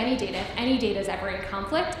sort of with any data, if any data is ever in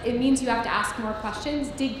conflict, it means you have to ask more questions,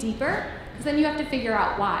 dig deeper, because then you have to figure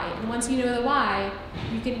out why. And once you know the why,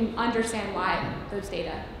 you can understand why those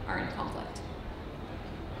data are in conflict.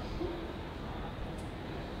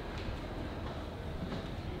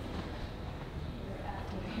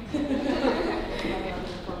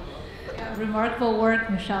 Remarkable work,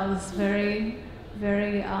 Michelle. It's very,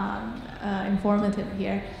 very informative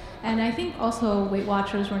here. And I think also Weight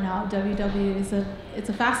Watchers, we're now WW, it's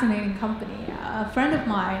a fascinating company. A friend of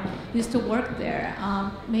mine used to work there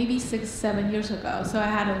maybe 6-7 years ago, so I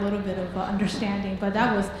had a little bit of understanding, but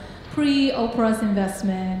that was pre-Oprah's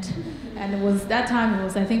investment, and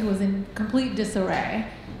I think it was in complete disarray.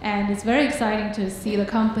 And it's very exciting to see the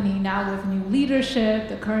company now with new leadership,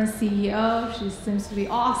 the current CEO, she seems to be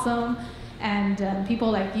awesome, and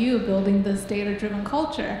people like you building this data-driven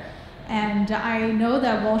culture. And I know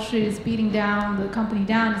that Wall Street is beating down the company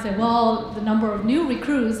down and say, well, the number of new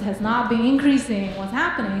recruits has not been increasing, what's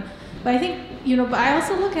happening? But I think, but I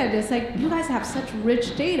also look at it, it's like you guys have such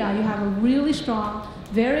rich data, you have a really strong,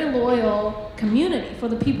 very loyal community for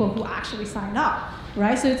the people who actually signed up,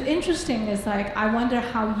 right? So it's interesting, it's like, I wonder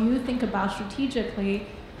how you think about strategically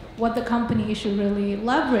what the company should really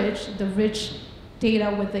leverage the rich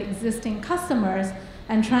data with the existing customers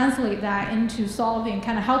and translate that into solving,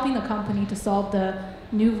 kind of helping the company to solve the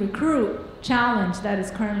new recruit challenge that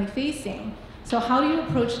is currently facing. So how do you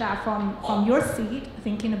approach that from your seat,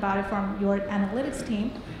 thinking about it from your analytics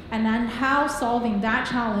team, and then how solving that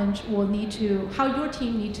challenge how your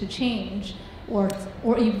team need to change or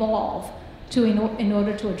evolve in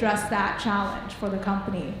order to address that challenge for the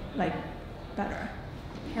company better?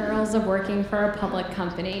 Perils of working for a public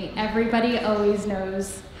company. Everybody always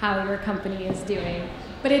knows how your company is doing,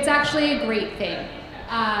 but it's actually a great thing.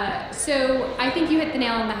 So I think you hit the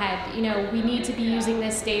nail on the head. You know, we need to be using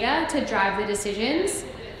this data to drive the decisions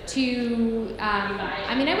to,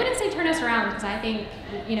 I mean, I wouldn't say turn us around, because I think,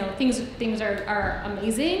 you know, things are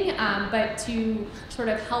amazing, but to sort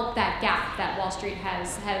of help that gap that Wall Street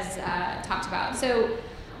has talked about. So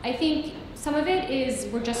I think some of it is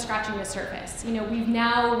we're just scratching the surface. You know,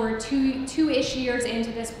 we're two-ish years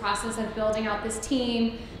into this process of building out this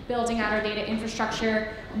team, building out our data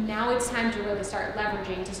infrastructure. Now it's time to really start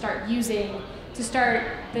leveraging, to start using,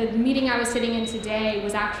 the meeting I was sitting in today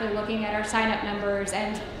was actually looking at our sign-up numbers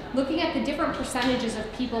and looking at the different percentages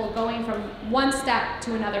of people going from one step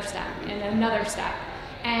to another step and another step,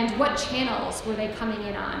 and what channels were they coming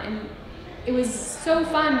in on. And it was so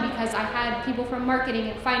fun because I had people from marketing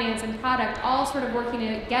and finance and product all sort of working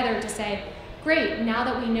together to say, great, now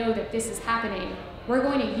that we know that this is happening, we're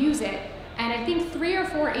going to use it. And I think 3 or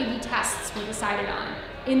 4 A/B tests were decided on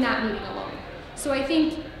in that meeting alone. So I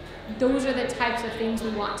think those are the types of things we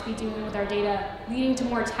want to be doing with our data, leading to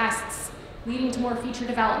more tests, leading to more feature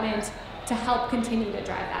development to help continue to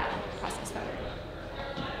drive that process forward.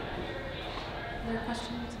 Other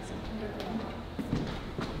questions?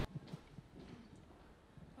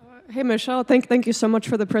 Hey Michelle, thank you so much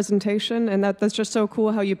for the presentation, and that's just so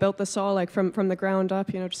cool how you built this all like from the ground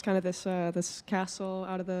up. You know, just kind of this castle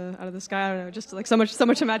out of the sky. I don't know, just like so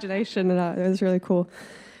much imagination, and it was really cool.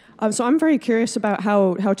 So I'm very curious about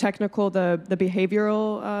how technical the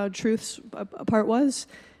behavioral truths part was.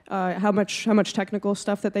 How much technical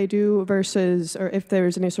stuff that they do versus, or if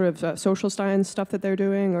there's any sort of social science stuff that they're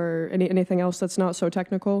doing, or anything else that's not so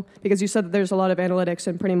technical. Because you said that there's a lot of analytics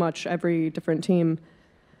in pretty much every different team.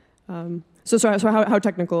 So how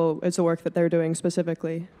technical is the work that they're doing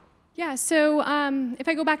specifically? Yeah, so if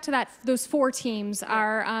I go back to those 4 teams,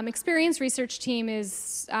 our experience research team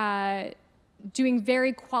is doing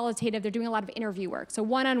very qualitative. They're doing a lot of interview work, so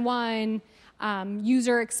one-on-one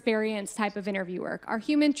user experience type of interview work. Our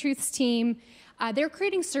human truths team, they're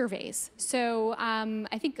creating surveys. So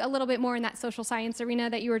I think a little bit more in that social science arena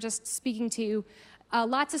that you were just speaking to.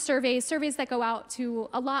 Lots of surveys that go out to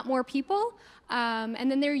a lot more people, and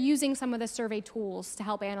then they're using some of the survey tools to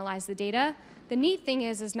help analyze the data. The neat thing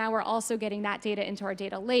is now we're also getting that data into our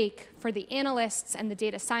data lake for the analysts and the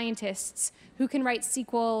data scientists who can write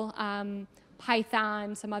SQL,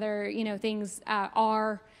 Python, some other things,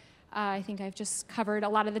 R. I think I've just covered a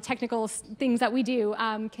lot of the technical things that we do,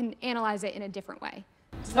 can analyze it in a different way.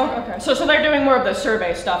 Okay. So they're doing more of the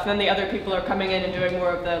survey stuff, and then the other people are coming in and doing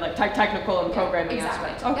more of the like technical and programming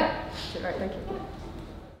aspects. Okay. Yep. Right. Thank you.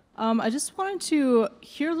 I just wanted to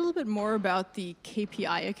hear a little bit more about the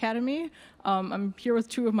KPI Academy. I'm here with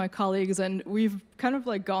 2 of my colleagues, and we've kind of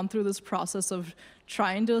like gone through this process of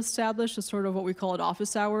trying to establish a sort of what we call it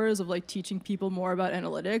office hours of like teaching people more about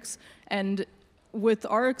analytics. And with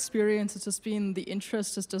our experience, it's just been the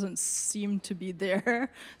interest just doesn't seem to be there.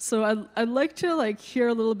 So I'd like to like hear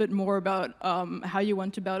a little bit more about how you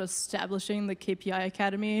went about establishing the KPI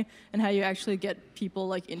Academy and how you actually get people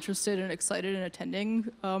like interested and excited in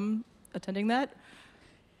attending that.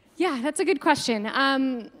 Yeah, that's a good question.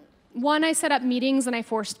 One, I set up meetings and I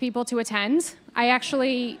forced people to attend. I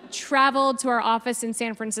actually traveled to our office in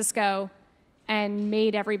San Francisco and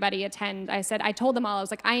made everybody attend. I told them all, I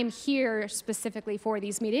was like, I am here specifically for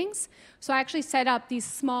these meetings. So I actually set up these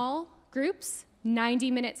small groups,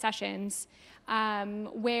 90-minute sessions,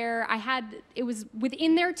 where it was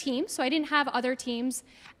within their team, so I didn't have other teams.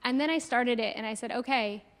 And then I started it and I said,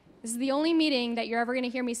 okay, this is the only meeting that you're ever gonna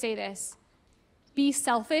hear me say this. Be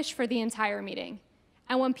selfish for the entire meeting.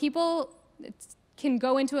 And when people can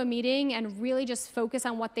go into a meeting and really just focus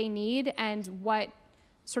on what they need and what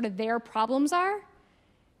sort of their problems are,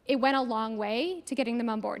 it went a long way to getting them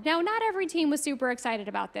on board. Now, not every team was super excited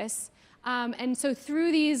about this. And so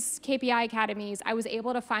through these KPI academies, I was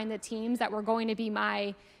able to find the teams that were going to be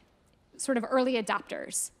my sort of early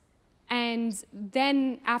adopters. And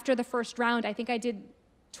then after the first round, I think I did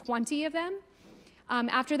 20 of them.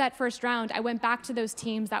 After that first round, I went back to those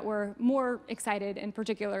teams that were more excited and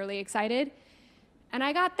particularly excited. And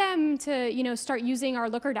I got them to start using our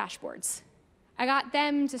Looker dashboards. I got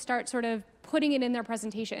them to start sort of putting it in their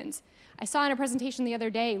presentations. I saw in a presentation the other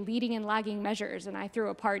day, leading and lagging measures, and I threw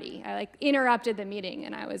a party. I interrupted the meeting,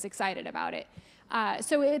 and I was excited about it.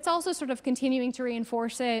 So it's also sort of continuing to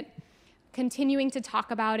reinforce it, continuing to talk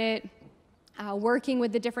about it, working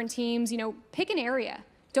with the different teams. Pick an area.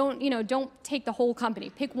 Don't take the whole company.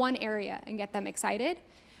 Pick one area and get them excited.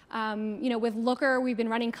 With Looker, we've been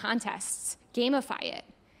running contests. Gamify it.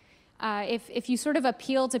 If you sort of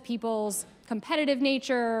appeal to people's competitive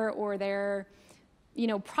nature or their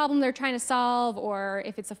problem they're trying to solve, or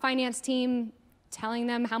if it's a finance team, telling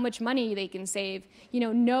them how much money they can save.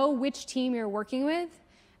 Know which team you're working with,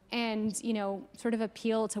 and sort of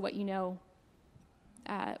appeal to what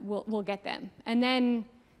will get them. And then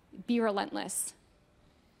be relentless.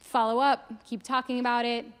 Follow up, keep talking about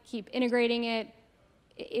it, keep integrating it.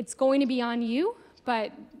 It's going to be on you,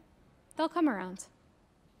 but they'll come around.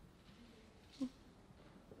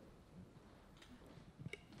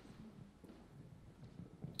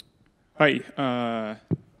 Hi,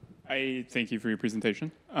 I thank you for your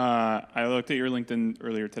presentation. I looked at your LinkedIn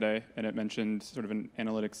earlier today, and it mentioned sort of an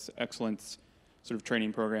analytics excellence sort of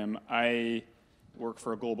training program. I work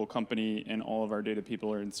for a global company, and all of our data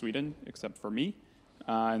people are in Sweden, except for me.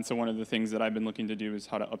 And so one of the things that I've been looking to do is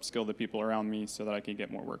how to upskill the people around me so that I can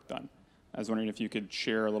get more work done. I was wondering if you could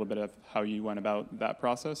share a little bit of how you went about that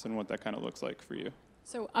process and what that kind of looks like for you.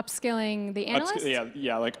 So upskilling the analyst?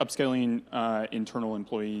 Yeah, like upskilling internal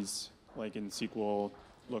employees, like in SQL,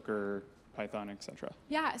 Looker, Python, etc.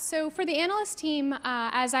 Yeah, so for the analyst team,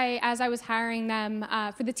 as I was hiring them,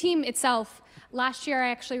 for the team itself, last year I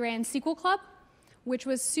actually ran SQL Club, which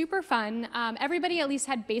was super fun. Everybody at least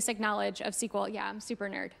had basic knowledge of SQL. Yeah, I'm super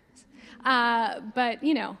nerd. But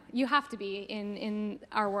you have to be in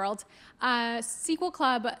our world. SQL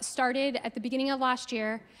Club started at the beginning of last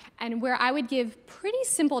year, and where I would give pretty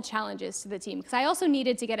simple challenges to the team, because I also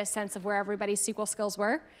needed to get a sense of where everybody's SQL skills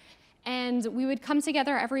were. And we would come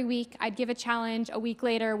together every week. I'd give a challenge. A week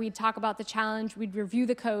later, we'd talk about the challenge. We'd review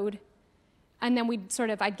the code. And then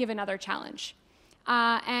I'd give another challenge.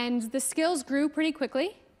 And the skills grew pretty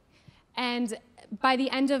quickly. And by the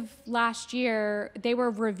end of last year, they were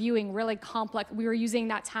reviewing really complex. We were using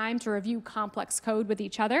that time to review complex code with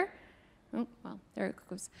each other. Oh, well, there it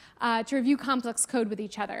goes. To review complex code with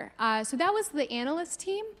each other. So that was the analyst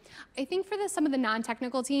team. I think for some of the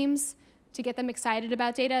non-technical teams, to get them excited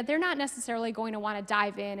about data, they're not necessarily going to want to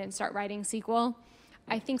dive in and start writing SQL.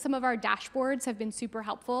 I think some of our dashboards have been super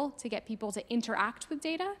helpful to get people to interact with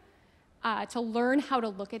data, to learn how to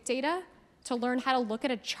look at data, to learn how to look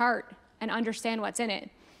at a chart and understand what's in it.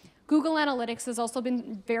 Google Analytics has also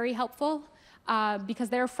been very helpful because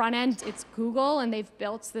their front end, it's Google, and they've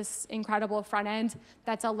built this incredible front end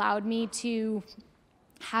that's allowed me to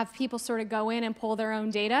have people sort of go in and pull their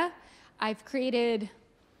own data. I've created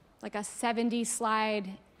like a 70-slide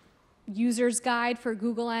user's guide for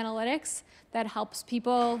Google Analytics that helps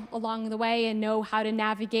people along the way and know how to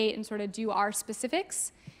navigate and sort of do our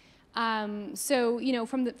specifics. So,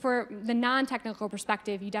 for the non-technical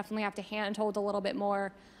perspective, you definitely have to handhold a little bit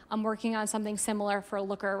more. I'm working on something similar for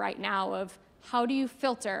Looker right now of how do you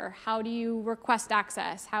filter, how do you request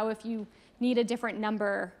access, how if you need a different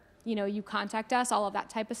number, you contact us, all of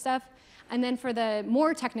that type of stuff. And then for the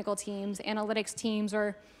more technical teams, analytics teams,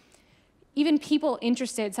 or even people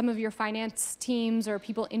interested, some of your finance teams or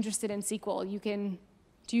people interested in SQL, you can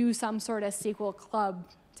do some sort of SQL club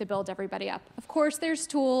to build everybody up. Of course, there's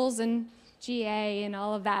tools and GA and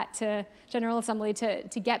all of that to General Assembly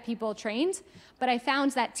to get people trained, but I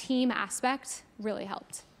found that team aspect really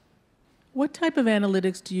helped. What type of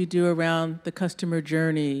analytics do you do around the customer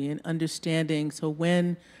journey and understanding? So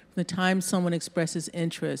from the time someone expresses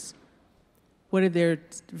interest, what are their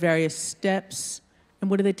various steps? And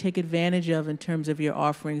what do they take advantage of in terms of your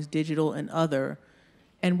offerings, digital and other?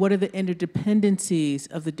 And what are the interdependencies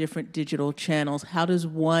of the different digital channels? How does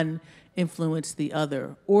one influence the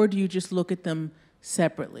other? Or do you just look at them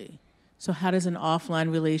separately? So how does an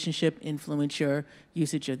offline relationship influence your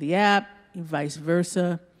usage of the app, and vice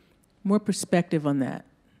versa? More perspective on that.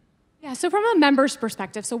 Yeah, so from a member's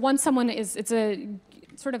perspective, so once someone it's a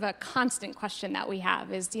sort of a constant question that we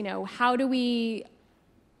have is, how do we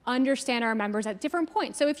understand our members at different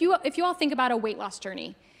points? So if you all think about a weight loss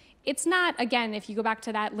journey, it's not, again, if you go back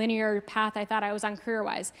to that linear path I thought I was on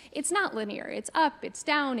career-wise, it's not linear. It's up, it's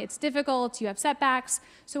down, it's difficult, you have setbacks.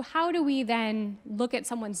 So how do we then look at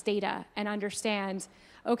someone's data and understand,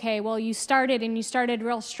 okay, well, you started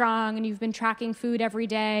real strong and you've been tracking food every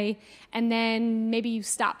day, and then maybe you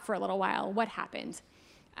stopped for a little while. What happened?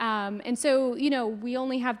 And so, we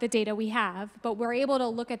only have the data we have, but we're able to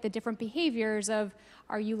look at the different behaviors of,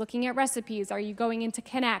 are you looking at recipes? Are you going into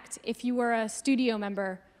Connect? If you were a studio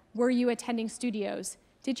member, were you attending studios?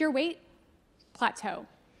 Did your weight plateau?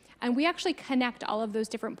 And we actually connect all of those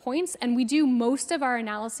different points, and we do most of our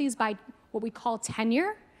analyses by what we call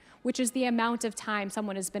tenure, which is the amount of time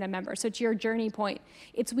someone has been a member. So to your journey point,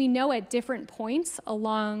 we know at different points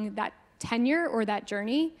along that tenure or that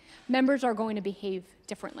journey, members are going to behave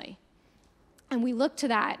differently. And we look to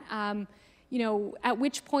that, at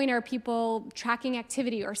which point are people tracking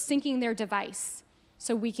activity or syncing their device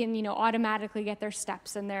so we can, automatically get their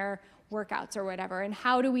steps and their workouts or whatever. And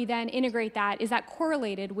how do we then integrate that? Is that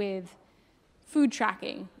correlated with food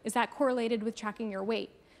tracking? Is that correlated with tracking your weight?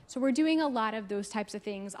 So we're doing a lot of those types of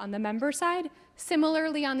things on the member side.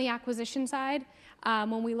 Similarly, on the acquisition side,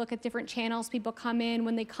 when we look at different channels, people come in,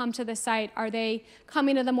 when they come to the site, are they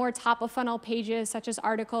coming to the more top of funnel pages, such as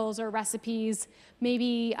articles or recipes,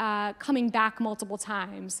 maybe coming back multiple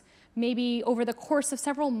times? Maybe over the course of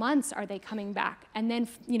several months, are they coming back and then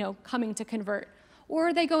coming to convert? Or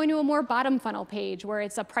are they going to a more bottom funnel page where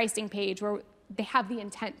it's a pricing page where they have the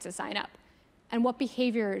intent to sign up? And what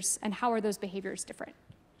behaviors and how are those behaviors different?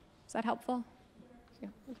 Is that helpful? Yeah.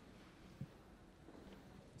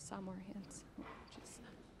 Saw more hands.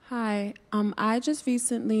 Hi, I'm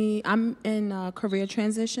in career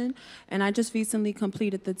transition, and I just recently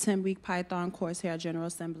completed the 10-week Python course here at General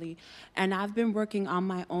Assembly, and I've been working on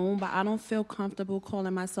my own, but I don't feel comfortable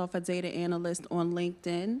calling myself a data analyst on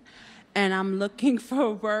LinkedIn, and I'm looking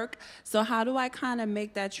for work. So how do I kind of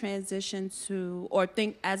make that transition to, or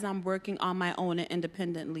think as I'm working on my own and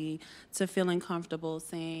independently, to feeling comfortable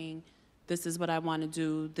saying, this is what I want to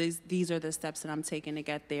do, these are the steps that I'm taking to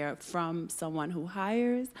get there, from someone who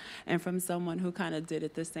hires and from someone who kind of did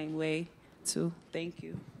it the same way too. Thank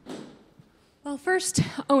you. Well, first,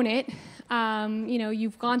 own it.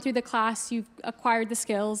 You've gone through the class, you've acquired the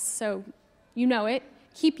skills, so you know it.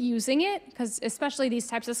 Keep using it, because especially these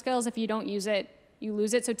types of skills, if you don't use it, you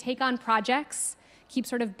lose it. So take on projects, keep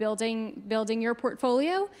sort of building your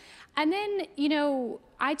portfolio. And then,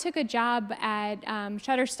 I took a job at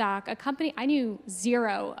Shutterstock, a company I knew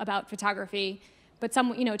zero about photography, but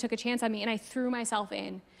someone, took a chance on me, and I threw myself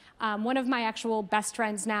in. One of my actual best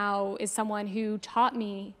friends now is someone who taught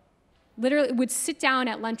me, literally would sit down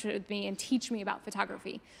at lunch with me and teach me about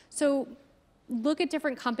photography. So look at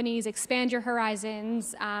different companies, expand your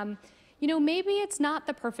horizons. Maybe it's not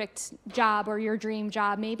the perfect job or your dream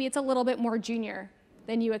job. Maybe it's a little bit more junior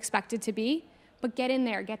than you expect it to be. But get in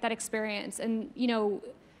there, get that experience. And,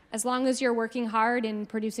 as long as you're working hard and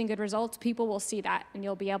producing good results, people will see that, and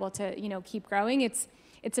you'll be able to, keep growing. It's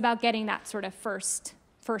about getting that sort of first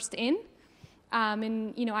in.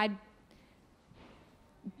 I'd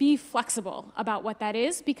be flexible about what that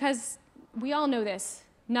is, because we all know this.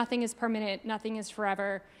 Nothing is permanent, nothing is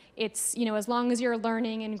forever. It's, as long as you're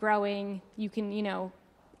learning and growing, you can,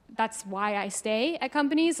 that's why I stay at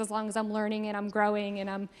companies, as long as I'm learning and I'm growing and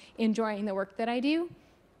I'm enjoying the work that I do.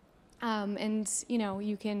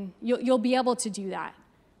 You'll be able to do that.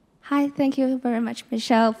 Hi, thank you very much,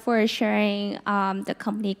 Michelle, for sharing the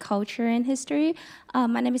company culture and history.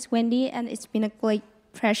 My name is Wendy, and it's been a great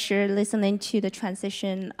pleasure listening to the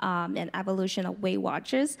transition and evolution of Weight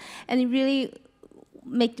Watchers, and it really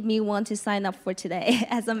made me want to sign up for today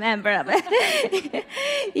as a member of it.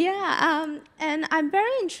 And I'm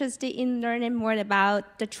very interested in learning more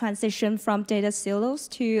about the transition from data silos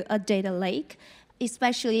to a data lake,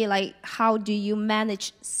 especially like how do you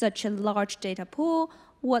manage such a large data pool?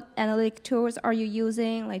 What analytic tools are you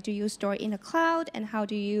using? Like, do you store in the cloud, and how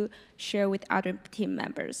do you share with other team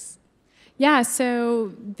members? Yeah,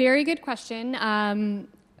 so very good question.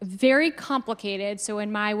 Very complicated, so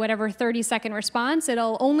in my 30-second response,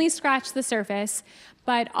 it'll only scratch the surface,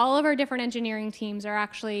 but all of our different engineering teams are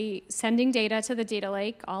actually sending data to the data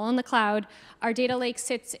lake, all in the cloud. Our data lake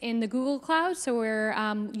sits in the Google Cloud, so we're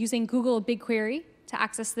using Google BigQuery to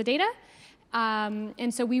access the data.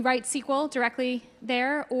 And so we write SQL directly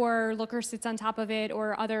there, or Looker sits on top of it,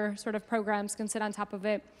 or other sort of programs can sit on top of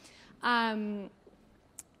it.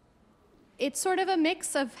 It's sort of a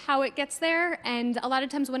mix of how it gets there, and a lot of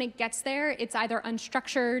times when it gets there, it's either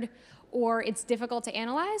unstructured or it's difficult to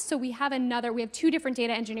analyze. So we have two different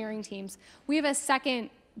data engineering teams. We have a second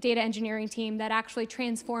data engineering team that actually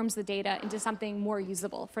transforms the data into something more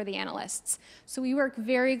usable for the analysts. So we work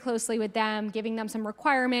very closely with them, giving them some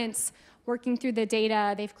requirements, working through the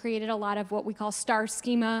data. They've created a lot of what we call star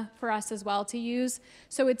schema for us as well to use.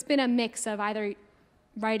 So it's been a mix of either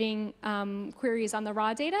writing queries on the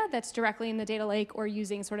raw data that's directly in the data lake, or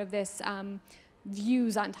using sort of this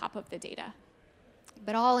views on top of the data,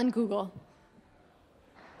 but all in Google.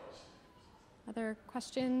 Other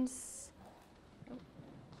questions?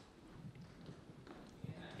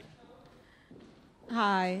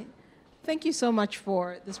 Hi. Thank you so much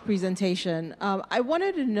for this presentation. I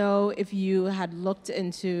wanted to know if you had looked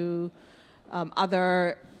into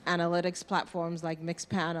other analytics platforms like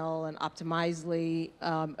Mixpanel and Optimizely,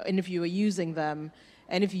 and if you were using them,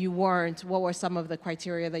 and if you weren't, what were some of the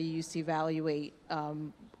criteria that you used to evaluate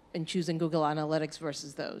in choosing Google Analytics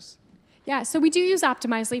versus those? Yeah, so we do use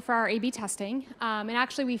Optimizely for our A/B testing, and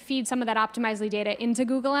actually we feed some of that Optimizely data into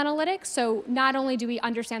Google Analytics, so not only do we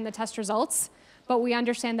understand the test results, but we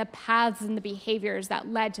understand the paths and the behaviors that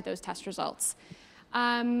led to those test results.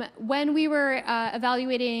 When we were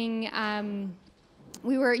evaluating,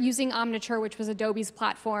 we were using Omniture, which was Adobe's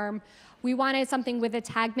platform. We wanted something with a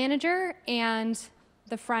tag manager and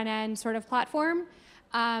the front end sort of platform.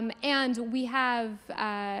 And we have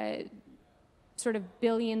sort of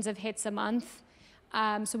billions of hits a month.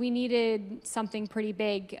 So we needed something pretty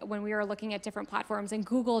big when we were looking at different platforms, and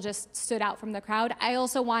Google just stood out from the crowd. I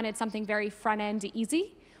also wanted something very front-end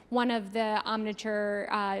easy. One of the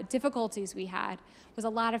Omniture difficulties we had was a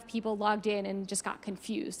lot of people logged in and just got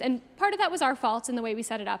confused. And part of that was our fault in the way we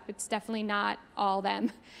set it up. It's definitely not all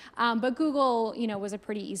them. But Google, was a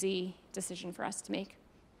pretty easy decision for us to make.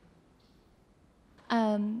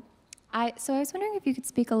 So I was wondering if you could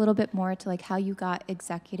speak a little bit more to how you got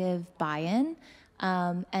executive buy-in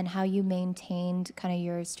and how you maintained kind of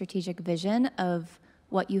your strategic vision of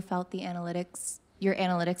what you felt your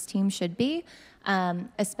analytics team should be,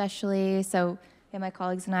 especially my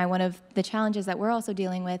colleagues and I, one of the challenges that we're also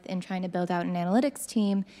dealing with in trying to build out an analytics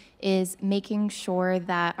team is making sure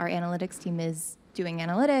that our analytics team is doing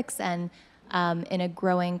analytics, and in a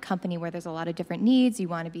growing company where there's a lot of different needs, you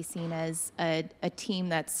want to be seen as a team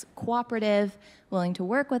that's cooperative, willing to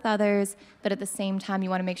work with others, but at the same time, you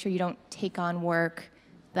want to make sure you don't take on work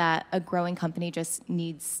that a growing company just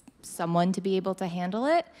needs someone to be able to handle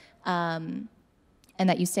it, and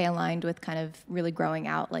that you stay aligned with kind of really growing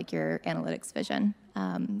out your analytics vision.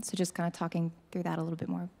 So just kind of talking through that a little bit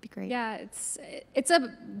more would be great. Yeah, it's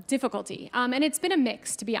a difficulty. And it's been a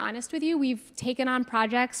mix, to be honest with you. We've taken on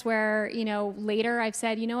projects where, later I've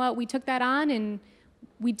said, you know what, we took that on and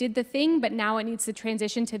we did the thing, but now it needs to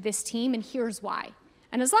transition to this team, and here's why.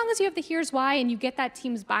 And as long as you have the here's why and you get that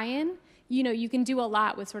team's buy-in, you can do a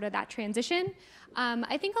lot with sort of that transition.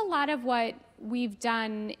 I think a lot of what we've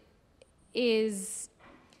done is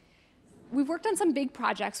we've worked on some big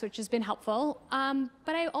projects, which has been helpful,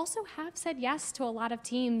 but I also have said yes to a lot of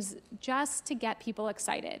teams just to get people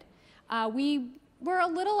excited. We were a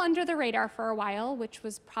little under the radar for a while, which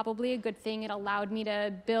was probably a good thing. It allowed me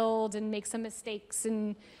to build and make some mistakes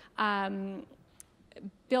and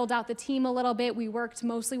build out the team a little bit. We worked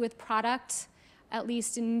mostly with product, at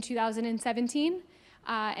least in 2017,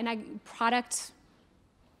 and product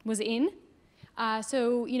was in.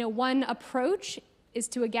 So one approach is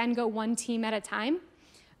to, again, go one team at a time.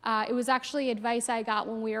 It was actually advice I got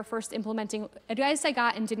when we were first implementing, advice I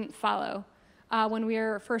got and didn't follow when we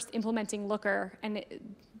were first implementing Looker. And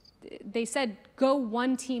they said, go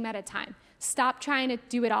one team at a time. Stop trying to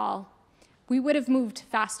do it all. We would have moved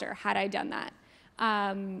faster had I done that.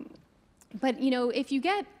 But if you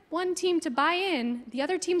get one team to buy in, the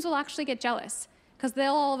other teams will actually get jealous, because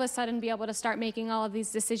they'll all of a sudden be able to start making all of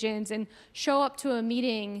these decisions and show up to a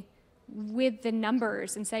meeting with the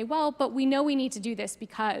numbers and say, well, but we know we need to do this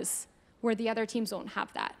because where the other teams don't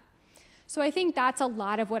have that. So I think that's a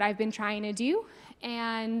lot of what I've been trying to do.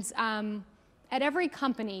 And at every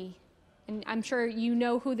company, and I'm sure you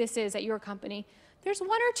know who this is at your company, there's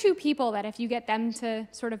one or two people that if you get them to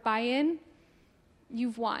sort of buy in,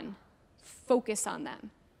 you've won. Focus on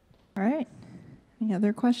them. All right. Any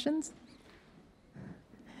other questions?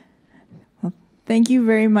 Well, thank you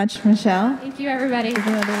very much, Michelle. Thank you, everybody. Give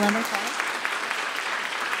another round of applause.